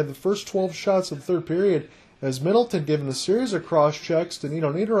clean. They had the first 12 shots of the third period as Middleton given a series of cross-checks to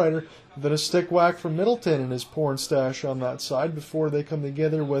Nino Niederreiter, then a stick whack from Middleton and his porn stash on that side before they come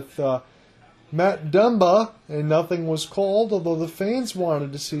together with Matt Dumba, and nothing was called, although the fans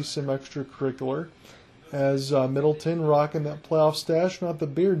wanted to see some extracurricular as Middleton rocking that playoff stash, not the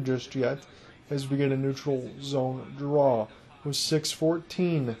beard just yet, as we get a neutral zone draw with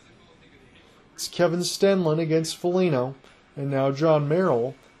 6:14. It's Kevin Stenlund against Foligno, and now John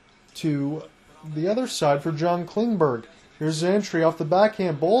Merrill to the other side for John Klingberg. Here's an entry off the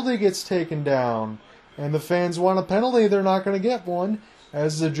backhand. Boldy gets taken down, and the fans want a penalty. They're not going to get one,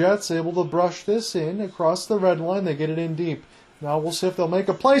 as the Jets able to brush this in across the red line. They get it in deep. Now we'll see if they'll make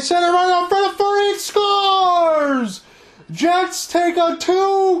a play. Center right out front of Farid scores! Jets take a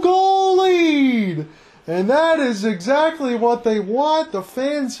 2-goal lead! And that is exactly what they want. The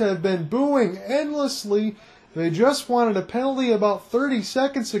fans have been booing endlessly. They just wanted a penalty about 30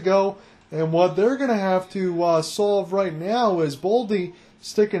 seconds ago. And what they're going to have to solve right now is Boldy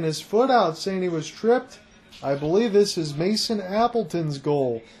sticking his foot out saying he was tripped. I believe this is Mason Appleton's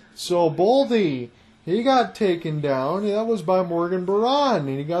goal. So Boldy, he got taken down. That was by Morgan Baran,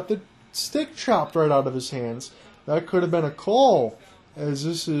 and he got the stick chopped right out of his hands. That could have been a call. As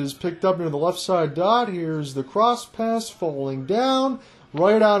this is picked up near the left side dot, here's the cross pass falling down.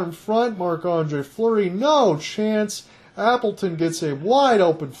 Right out in front, Marc-Andre Fleury, no chance. Appleton gets a wide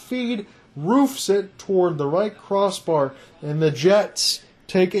open feed, roofs it toward the right crossbar, and the Jets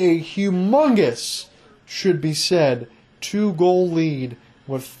take a humongous, should be said, 2-goal lead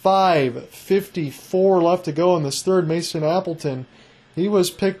with 5:54 left to go in this third. Mason Appleton, he was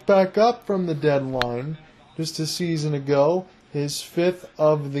picked back up from the deadline just a season ago, his 5th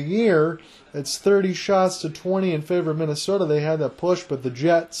of the year. It's 30 shots to 20 in favor of Minnesota. They had that push, but the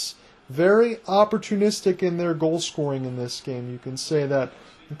Jets, very opportunistic in their goal scoring in this game. You can say that.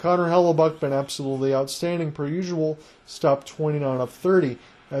 And Connor Hellebuck been absolutely outstanding per usual. Stopped 29 of 30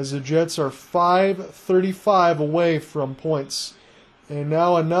 as the Jets are 5:35 away from points. And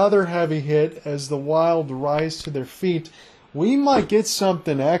now another heavy hit as the Wild rise to their feet. We might get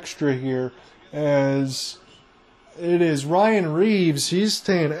something extra here as it is Ryan Reeves. He's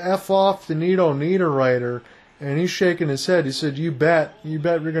saying F off to Nino Niederreiter, and he's shaking his head. He said, you bet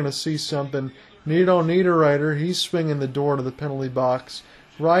we're going to see something. Nino Niederreiter, he's swinging the door to the penalty box.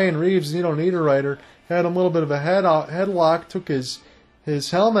 Ryan Reeves, Nino Niederreiter, had a little bit of a headlock, took his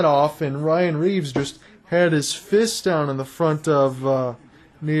helmet off, and Ryan Reeves just had his fist down in the front of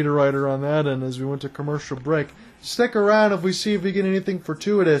Niederreiter on that end as we went to commercial break. Stick around if we get anything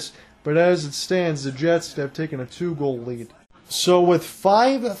fortuitous, but as it stands, the Jets have taken a 2-goal lead. So with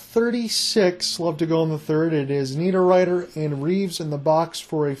 5:36 left to go in the third, it is Niederreiter and Reeves in the box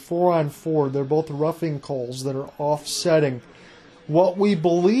for a 4-on-4. They're both roughing calls that are offsetting. What we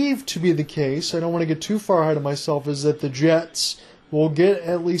believe to be the case, I don't want to get too far ahead of myself, is that the Jets will get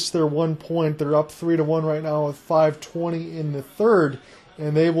at least their 1 point. They're up 3-1 right now with 5:20 in the third,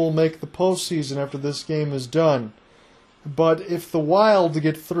 and they will make the postseason after this game is done. But if the Wild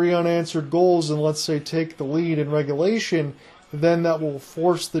get 3 unanswered goals and let's say take the lead in regulation, then that will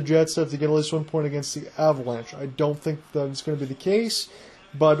force the Jets to have to get at least 1 point against the Avalanche. I don't think that's going to be the case,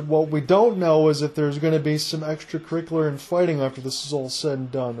 but what we don't know is if there's going to be some extracurricular and fighting after this is all said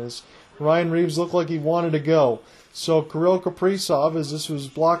and done, as Ryan Reeves looked like he wanted to go. So Kirill Kaprizov, as this was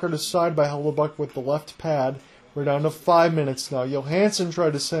blockered aside by Hellebuyck with the left pad, we're down to 5 minutes now. Johansson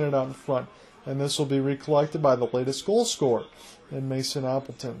tried to send it out in front, and this will be recollected by the latest goal scorer in Mason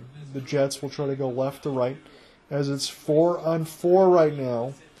Appleton. The Jets will try to go left to right, as it's 4-on-4 right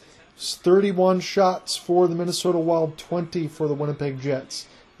now. It's 31 shots for the Minnesota Wild, 20 for the Winnipeg Jets.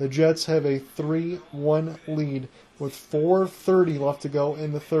 The Jets have a 3-1 lead with 4:30 left to go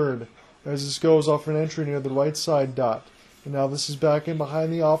in the third, as this goes off an entry near the right side dot. And now this is back in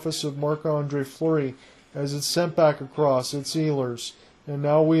behind the office of Marc-Andre Fleury, as it's sent back across. It's Ehlers, and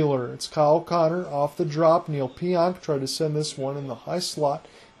now Wheeler. It's Kyle Connor off the drop. Neil Pionk tried to send this one in the high slot,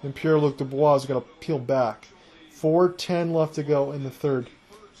 and Pierre-Luc Dubois is going to peel back. 4:10 left to go in the third,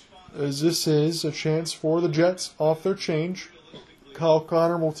 as this is a chance for the Jets off their change. Kyle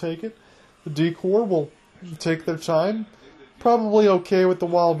Connor will take it. The decor will take their time. Probably okay with the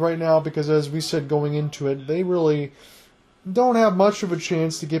Wild right now because, as we said going into it, they really don't have much of a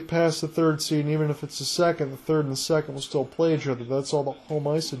chance to get past the third seed. And even if it's the second, the third and the second will still play each other. That's all the home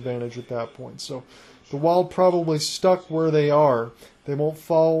ice advantage at that point. So the Wild probably stuck where they are. They won't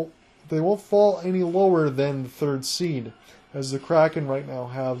fall any lower than the third seed, as the Kraken right now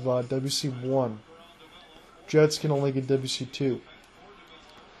have WC1. Jets can only get WC2.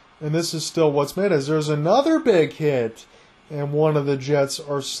 And this is still what's made as there's another big hit, and one of the Jets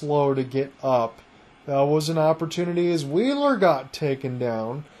are slow to get up. That was an opportunity as Wheeler got taken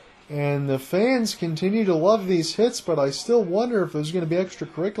down, and the fans continue to love these hits, but I still wonder if there's going to be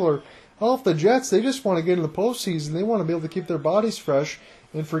extracurricular. Well, if the Jets, they just want to get in the postseason, they want to be able to keep their bodies fresh,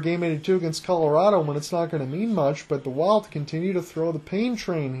 and for Game 82 against Colorado, when it's not going to mean much, but the Wild continue to throw the pain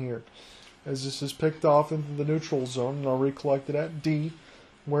train here, as this is picked off into the neutral zone, and I'll recollect it at D,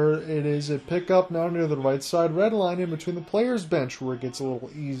 where it is a pickup now near the right side red line in between the players' bench, where it gets a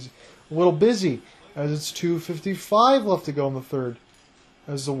little busy, as it's 2:55 left to go in the third.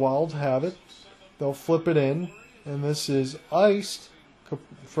 As the Wild have it, they'll flip it in, and this is iced.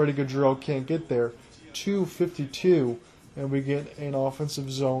 Freddie Gaudreau can't get there. 2:52. And we get an offensive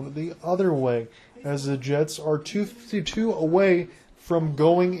zone the other way, as the Jets are 2:52 away from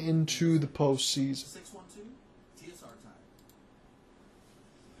going into the postseason.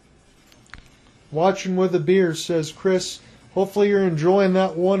 Watching with a beer, says Chris. Hopefully you're enjoying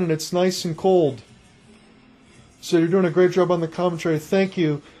that one and it's nice and cold. So you're doing a great job on the commentary. Thank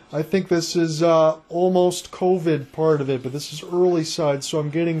you. I think this is almost COVID part of it, but this is early side, so I'm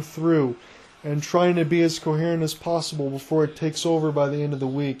getting through and trying to be as coherent as possible before it takes over by the end of the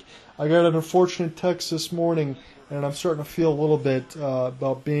week. I got an unfortunate text this morning, and I'm starting to feel a little bit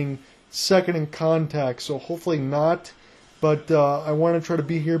about being second in contact, so hopefully not. But I want to try to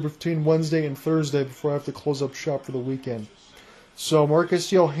be here between Wednesday and Thursday before I have to close up shop for the weekend. So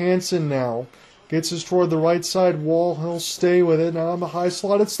Marcus Johansson now gets us toward the right side wall. He'll stay with it. Now on the high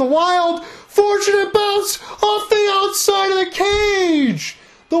slot, it's the Wild! Fortunate bounce off the outside of the cage!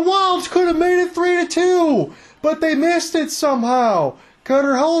 The Wilds could have made it 3-2, but they missed it somehow.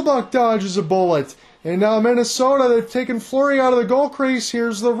 Connor Hellebuyck dodges a bullet. And now Minnesota, they've taken Fleury out of the goal crease.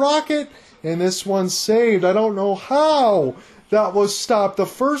 Here's the Rocket, and this one's saved. I don't know how that was stopped the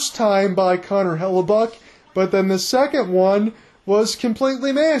first time by Connor Hellebuyck, but then the second one was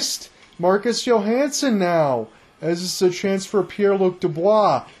completely missed. Marcus Johansson now, as it's a chance for Pierre-Luc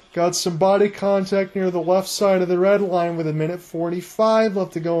Dubois. Got some body contact near the left side of the red line with 1:45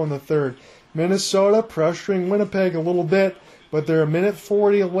 left to go in the third. Minnesota pressuring Winnipeg a little bit, but they're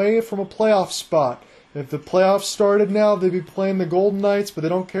 1:40 away from a playoff spot. If the playoffs started now, they'd be playing the Golden Knights, but they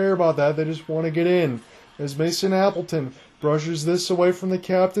don't care about that. They just want to get in. As Mason Appleton brushes this away from the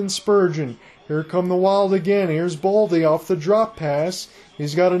captain, Spurgeon. Here come the Wild again. Here's Boldy off the drop pass.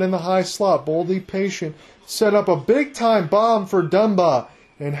 He's got it in the high slot. Boldy patient. Set up a big-time bomb for Dumba.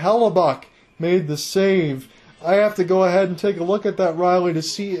 And Hellebuyck made the save. I have to go ahead and take a look at that, Riley, to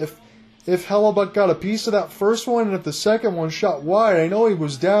see if Hellebuyck got a piece of that first one and if the second one shot wide. I know he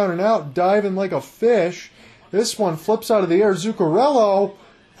was down and out, diving like a fish, This one flips out of the air. Zuccarello.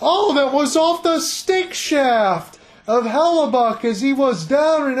 Oh, that was off the stick shaft of Hellebuck as he was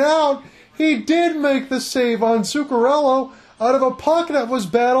down and out. He did make the save on Zuccarello out of a puck that was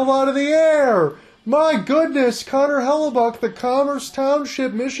battled out of the air. My goodness, Connor Hellebuck, the Commerce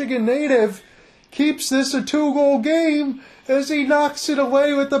Township, Michigan native, keeps this a 2-goal game as he knocks it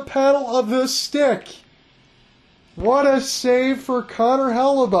away with the paddle of the stick. What a save for Connor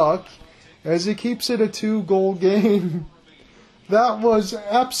Hellebuck as he keeps it a 2-goal game. That was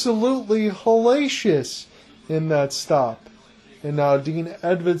absolutely hellacious in that stop. And now Dean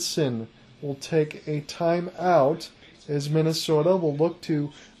Edvidson will take a timeout as Minnesota will look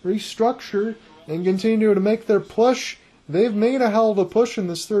to restructure and continue to make their push. They've made a hell of a push in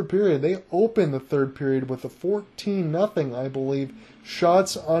this third period. They opened the third period with a 14-0, I believe,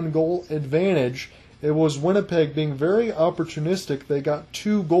 shots on goal advantage. It was Winnipeg being very opportunistic. They got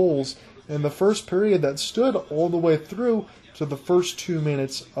 2 goals in the first period that stood all the way through to the first 2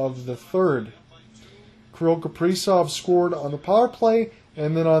 minutes of the third. Kirill Kaprizov scored on the power play,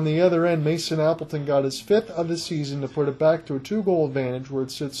 and then on the other end, Mason Appleton got his 5th of the season to put it back to a 2-goal advantage where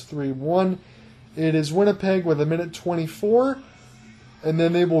it sits 3-1. It is Winnipeg with 1:24, and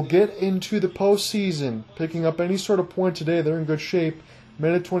then they will get into the postseason. Picking up any sort of point today, they're in good shape.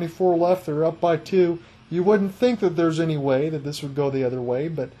 1:24 left, they're up by 2. You wouldn't think that there's any way that this would go the other way,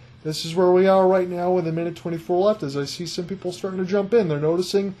 but this is where we are right now with 1:24 left, as I see some people starting to jump in. They're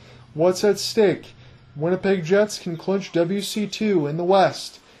noticing what's at stake. Winnipeg Jets can clinch WC2 in the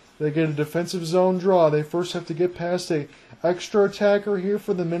West. They get a defensive zone draw. They first have to get past a extra attacker here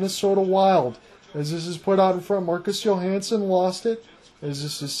for the Minnesota Wild. As this is put out in front, Marcus Johansson lost it. As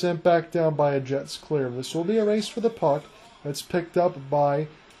this is sent back down by a Jets clear. This will be a race for the puck. That's picked up by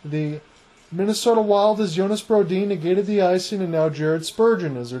the Minnesota Wild as Jonas Brodin negated the icing, and now Jared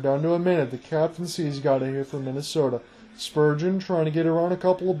Spurgeon as they're down to a minute. The captaincy's got it here for Minnesota. Spurgeon trying to get around a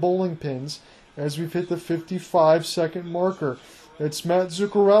couple of bowling pins as we've hit the 55-second marker. It's Matt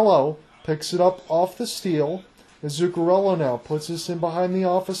Zuccarello, picks it up off the steal. As Zuccarello now puts this in behind the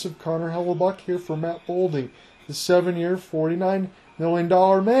office of Connor Hellebuck here for Matt Boldy, the 7-year, $49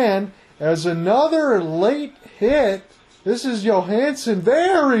 million man, as another late hit. This is Johansson,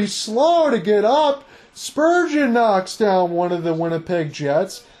 very slow to get up. Spurgeon knocks down one of the Winnipeg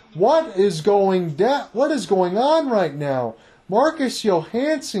Jets. What is going on right now? Marcus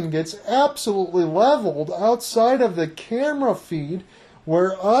Johansson gets absolutely leveled outside of the camera feed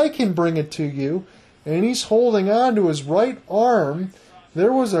where I can bring it to you, and he's holding on to his right arm.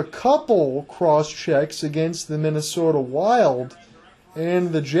 There was a couple cross-checks against the Minnesota Wild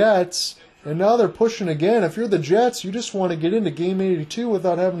and the Jets, and now they're pushing again. If you're the Jets, you just want to get into Game 82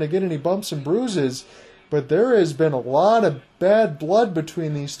 without having to get any bumps and bruises, but there has been a lot of bad blood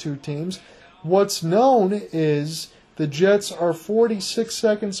between these two teams. What's known is the Jets are 46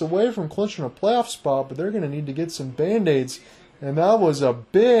 seconds away from clinching a playoff spot, but they're going to need to get some Band-Aids. And that was a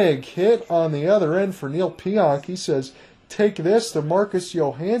big hit on the other end for Neil Pionk. He says, take this to Marcus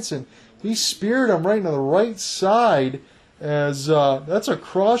Johansson. He speared him right into the right side. As that's a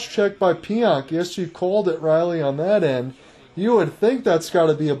cross-check by Pionk. Yes, you called it, Riley, on that end. You would think that's got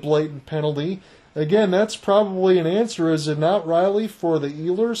to be a blatant penalty. Again, that's probably an answer, is it not, Riley, for the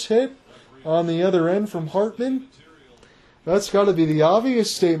Ehlers hit on the other end from Hartman? That's got to be the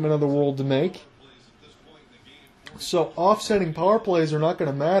obvious statement of the world to make. So offsetting power plays are not going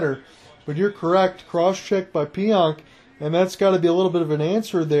to matter. But you're correct, cross-check by Pionk, and that's got to be a little bit of an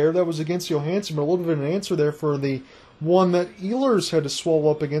answer there. That was against Johansson, but a little bit of an answer there for the one that Ehlers had to swallow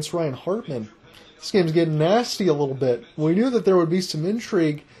up against Ryan Hartman. This game's getting nasty a little bit. We knew that there would be some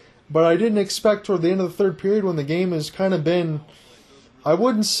intrigue, but I didn't expect toward the end of the third period when the game has kind of been, I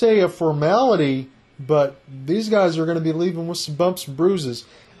wouldn't say a formality, but these guys are going to be leaving with some bumps and bruises.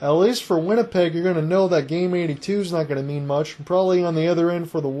 At least for Winnipeg, you're going to know that Game 82 is not going to mean much, and probably on the other end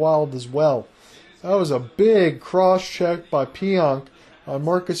for the Wild as well. That was a big cross-check by Pionk on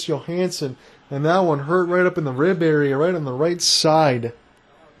Marcus Johansson, and that one hurt right up in the rib area, right on the right side.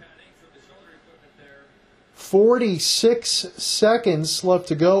 46 seconds left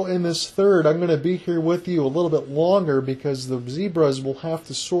to go in this third. I'm going to be here with you a little bit longer because the Zebras will have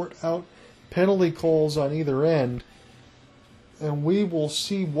to sort out penalty calls on either end, and we will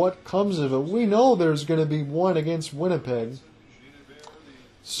see what comes of it. We know there's going to be one against Winnipeg.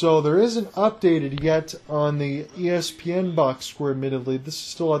 So there isn't updated yet on the ESPN box score, admittedly. This is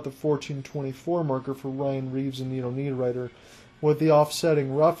still at the 14:24 marker for Ryan Reeves and Nino Niederreiter with the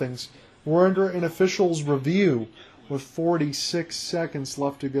offsetting roughings. We're under an official's review with 46 seconds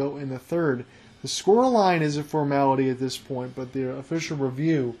left to go in the third. The score line is a formality at this point, but the official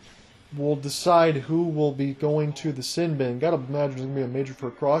review will decide who will be going to the sin bin. Gotta imagine there's going to be a major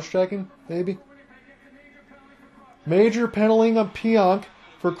for cross-checking, maybe. Major penaltying of Pionk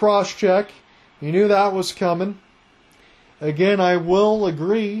for cross-check. You knew that was coming. Again, I will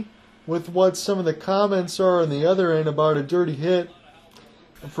agree with what some of the comments are on the other end about a dirty hit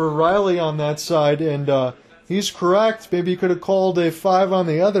for Riley on that side, and he's correct. Maybe he could have called a 5 on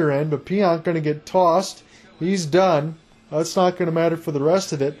the other end, but Pionk going to get tossed. He's done. That's not going to matter for the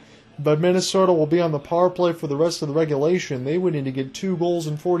rest of it. But Minnesota will be on the power play for the rest of the regulation. They would need to get 2 goals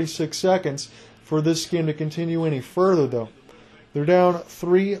in 46 seconds for this game to continue any further, though. They're down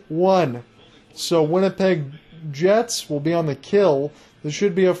 3-1. So Winnipeg Jets will be on the kill. There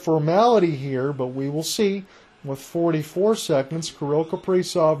should be a formality here, but we will see. With 44 seconds, Kirill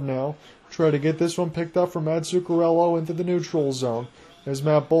Kaprizov now try to get this one picked up from Matt Zuccarello into the neutral zone. As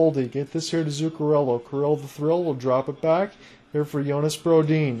Matt Boldy get this here to Zuccarello. Kirill the Thrill will drop it back here for Jonas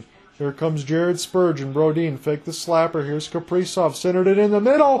Brodin. Here comes Jared Spurgeon. Brodin fake the slapper. Here's Kaprizov, centered it in the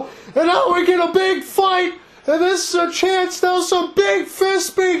middle, and now we get a big fight. And this is a chance now, some big fists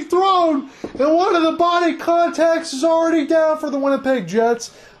being thrown. And one of the body contacts is already down for the Winnipeg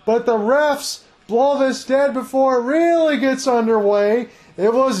Jets. But the refs blow this dead before it really gets underway.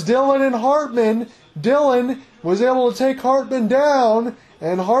 It was Dylan and Hartman. Dylan was able to take Hartman down,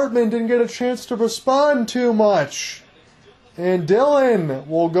 and Hartman didn't get a chance to respond too much. And Dylan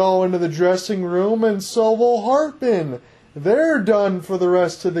will go into the dressing room, and so will Hartman. They're done for the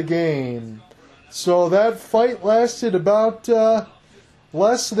rest of the game. So that fight lasted about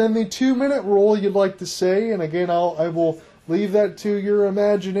less than the 2-minute rule, you'd like to say. And again, I will leave that to your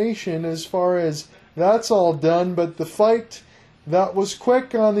imagination as far as that's all done. But the fight that was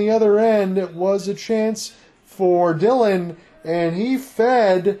quick on the other end, it was a chance for Dylan, and he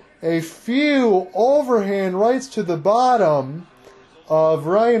fed a few overhand rights to the bottom of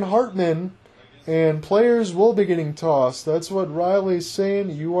Ryan Hartman. And players will be getting tossed. That's what Riley's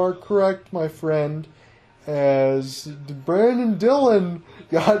saying. You are correct, my friend. As Brandon Dillon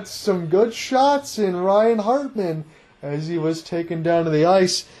got some good shots in Ryan Hartman as he was taken down to the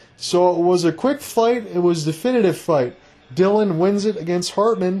ice. So it was a quick fight. It was a definitive fight. Dillon wins it against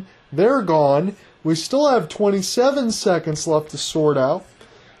Hartman. They're gone. We still have 27 seconds left to sort out.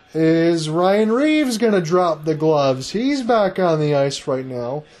 Is Ryan Reeves going to drop the gloves? He's back on the ice right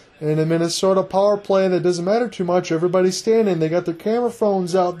now. In a Minnesota power play that doesn't matter too much. Everybody's standing. They got their camera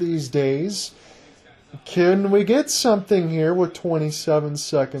phones out these days. Can we get something here with 27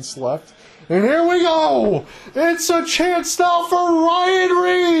 seconds left? And here we go! It's a chance now for Ryan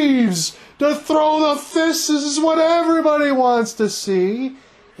Reeves to throw the fist. This is what everybody wants to see.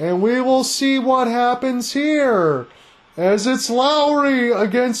 And we will see what happens here. As it's Lowry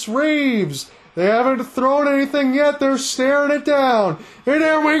against Reeves. They haven't thrown anything yet. They're staring it down. And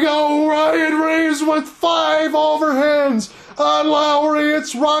there we go. Ryan Reeves with 5 overhands on Lowry.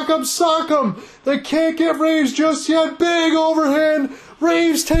 It's rock'em sock'em. They can't get Reeves just yet. Big overhand.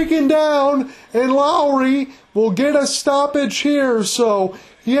 Reeves taken down. And Lowry will get a stoppage here. So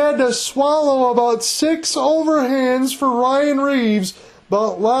he had to swallow about 6 overhands for Ryan Reeves.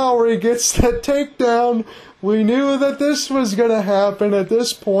 But Lowry gets the takedown. We knew that this was going to happen at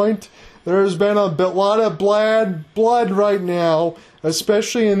this point. There's been a lot of blood right now,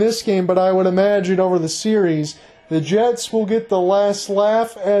 especially in this game, but I would imagine over the series, the Jets will get the last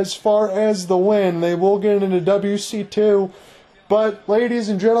laugh as far as the win. They will get into WC2. But, ladies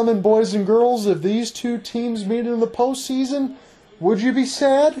and gentlemen, boys and girls, if these two teams meet in the postseason, would you be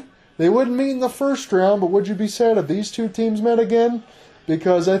sad? They wouldn't meet in the first round, but would you be sad if these two teams met again?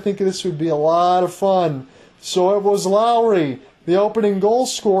 Because I think this would be a lot of fun. So it was Lowry, the opening goal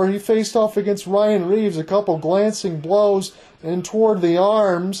scorer. He faced off against Ryan Reeves, a couple glancing blows in toward the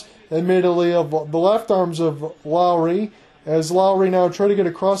arms, admittedly, of the left arms of Lowry, as Lowry now tried to get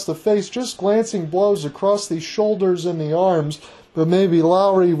across the face, just glancing blows across the shoulders and the arms, but maybe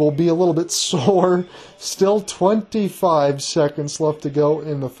Lowry will be a little bit sore. Still 25 seconds left to go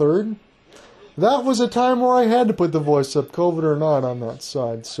in the third. That was a time where I had to put the voice up, COVID or not, on that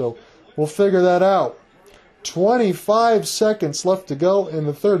side, so we'll figure that out. 25 seconds left to go in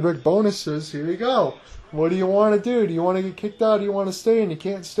the third. Rick Bowness says, here you go. What do you want to do? Do you want to get kicked out? Do you want to stay in? You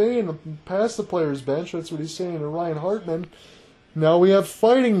can't stay in past the player's bench. That's what he's saying to Ryan Hartman. Now we have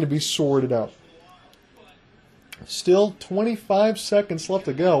fighting to be sorted out. Still 25 seconds left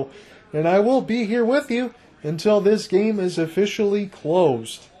to go. And I will be here with you until this game is officially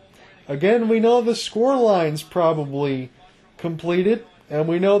closed. Again, we know the score line's probably completed. And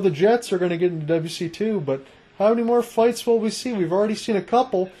we know the Jets are going to get into WC2, but how many more fights will we see? We've already seen a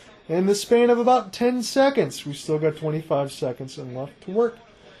couple in the span of about 10 seconds. We've still got 25 seconds and left to work.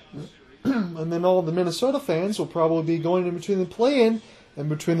 And then all the Minnesota fans will probably be going in between the play-in and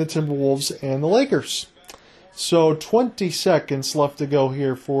between the Timberwolves and the Lakers. So 20 seconds left to go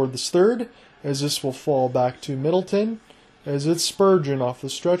here for this third, as this will fall back to Middleton. As it's Spurgeon off the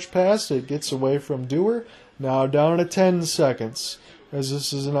stretch pass, it gets away from Dewar. Now down to 10 seconds. As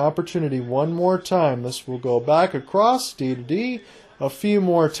this is an opportunity one more time. This will go back across, D to D, a few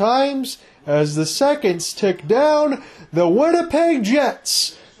more times. As the seconds tick down, the Winnipeg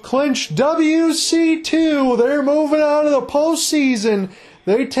Jets clinch WC2. They're moving on to the postseason.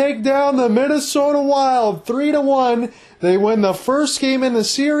 They take down the Minnesota Wild 3-1. They win the first game in the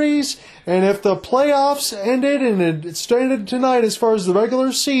series, and if the playoffs ended and it started tonight as far as the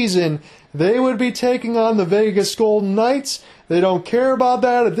regular season, they would be taking on the Vegas Golden Knights. They don't care about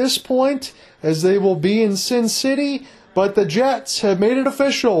that at this point, as they will be in Sin City, but the Jets have made it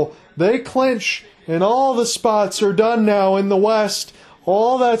official. They clinch, and all the spots are done now in the West.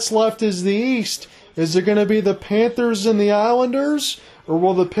 All that's left is the East. Is it going to be the Panthers and the Islanders, or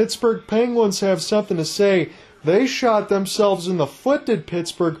will the Pittsburgh Penguins have something to say? They shot themselves in the foot, did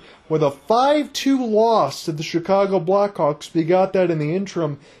Pittsburgh, with a 5-2 loss to the Chicago Blackhawks. We got that in the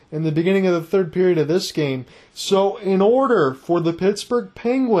interim in the beginning of the third period of this game. So in order for the Pittsburgh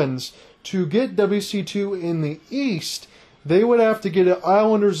Penguins to get WC2 in the East, they would have to get an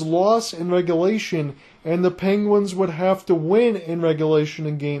Islanders loss in regulation, and the Penguins would have to win in regulation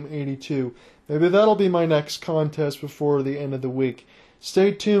in Game 82. Maybe that'll be my next contest before the end of the week.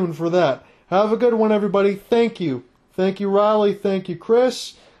 Stay tuned for that. Have a good one, everybody. Thank you. Thank you, Riley. Thank you,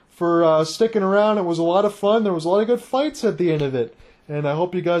 Chris, for sticking around. It was a lot of fun. There was a lot of good fights at the end of it. And I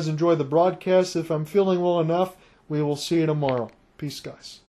hope you guys enjoy the broadcast. If I'm feeling well enough, we will see you tomorrow. Peace, guys.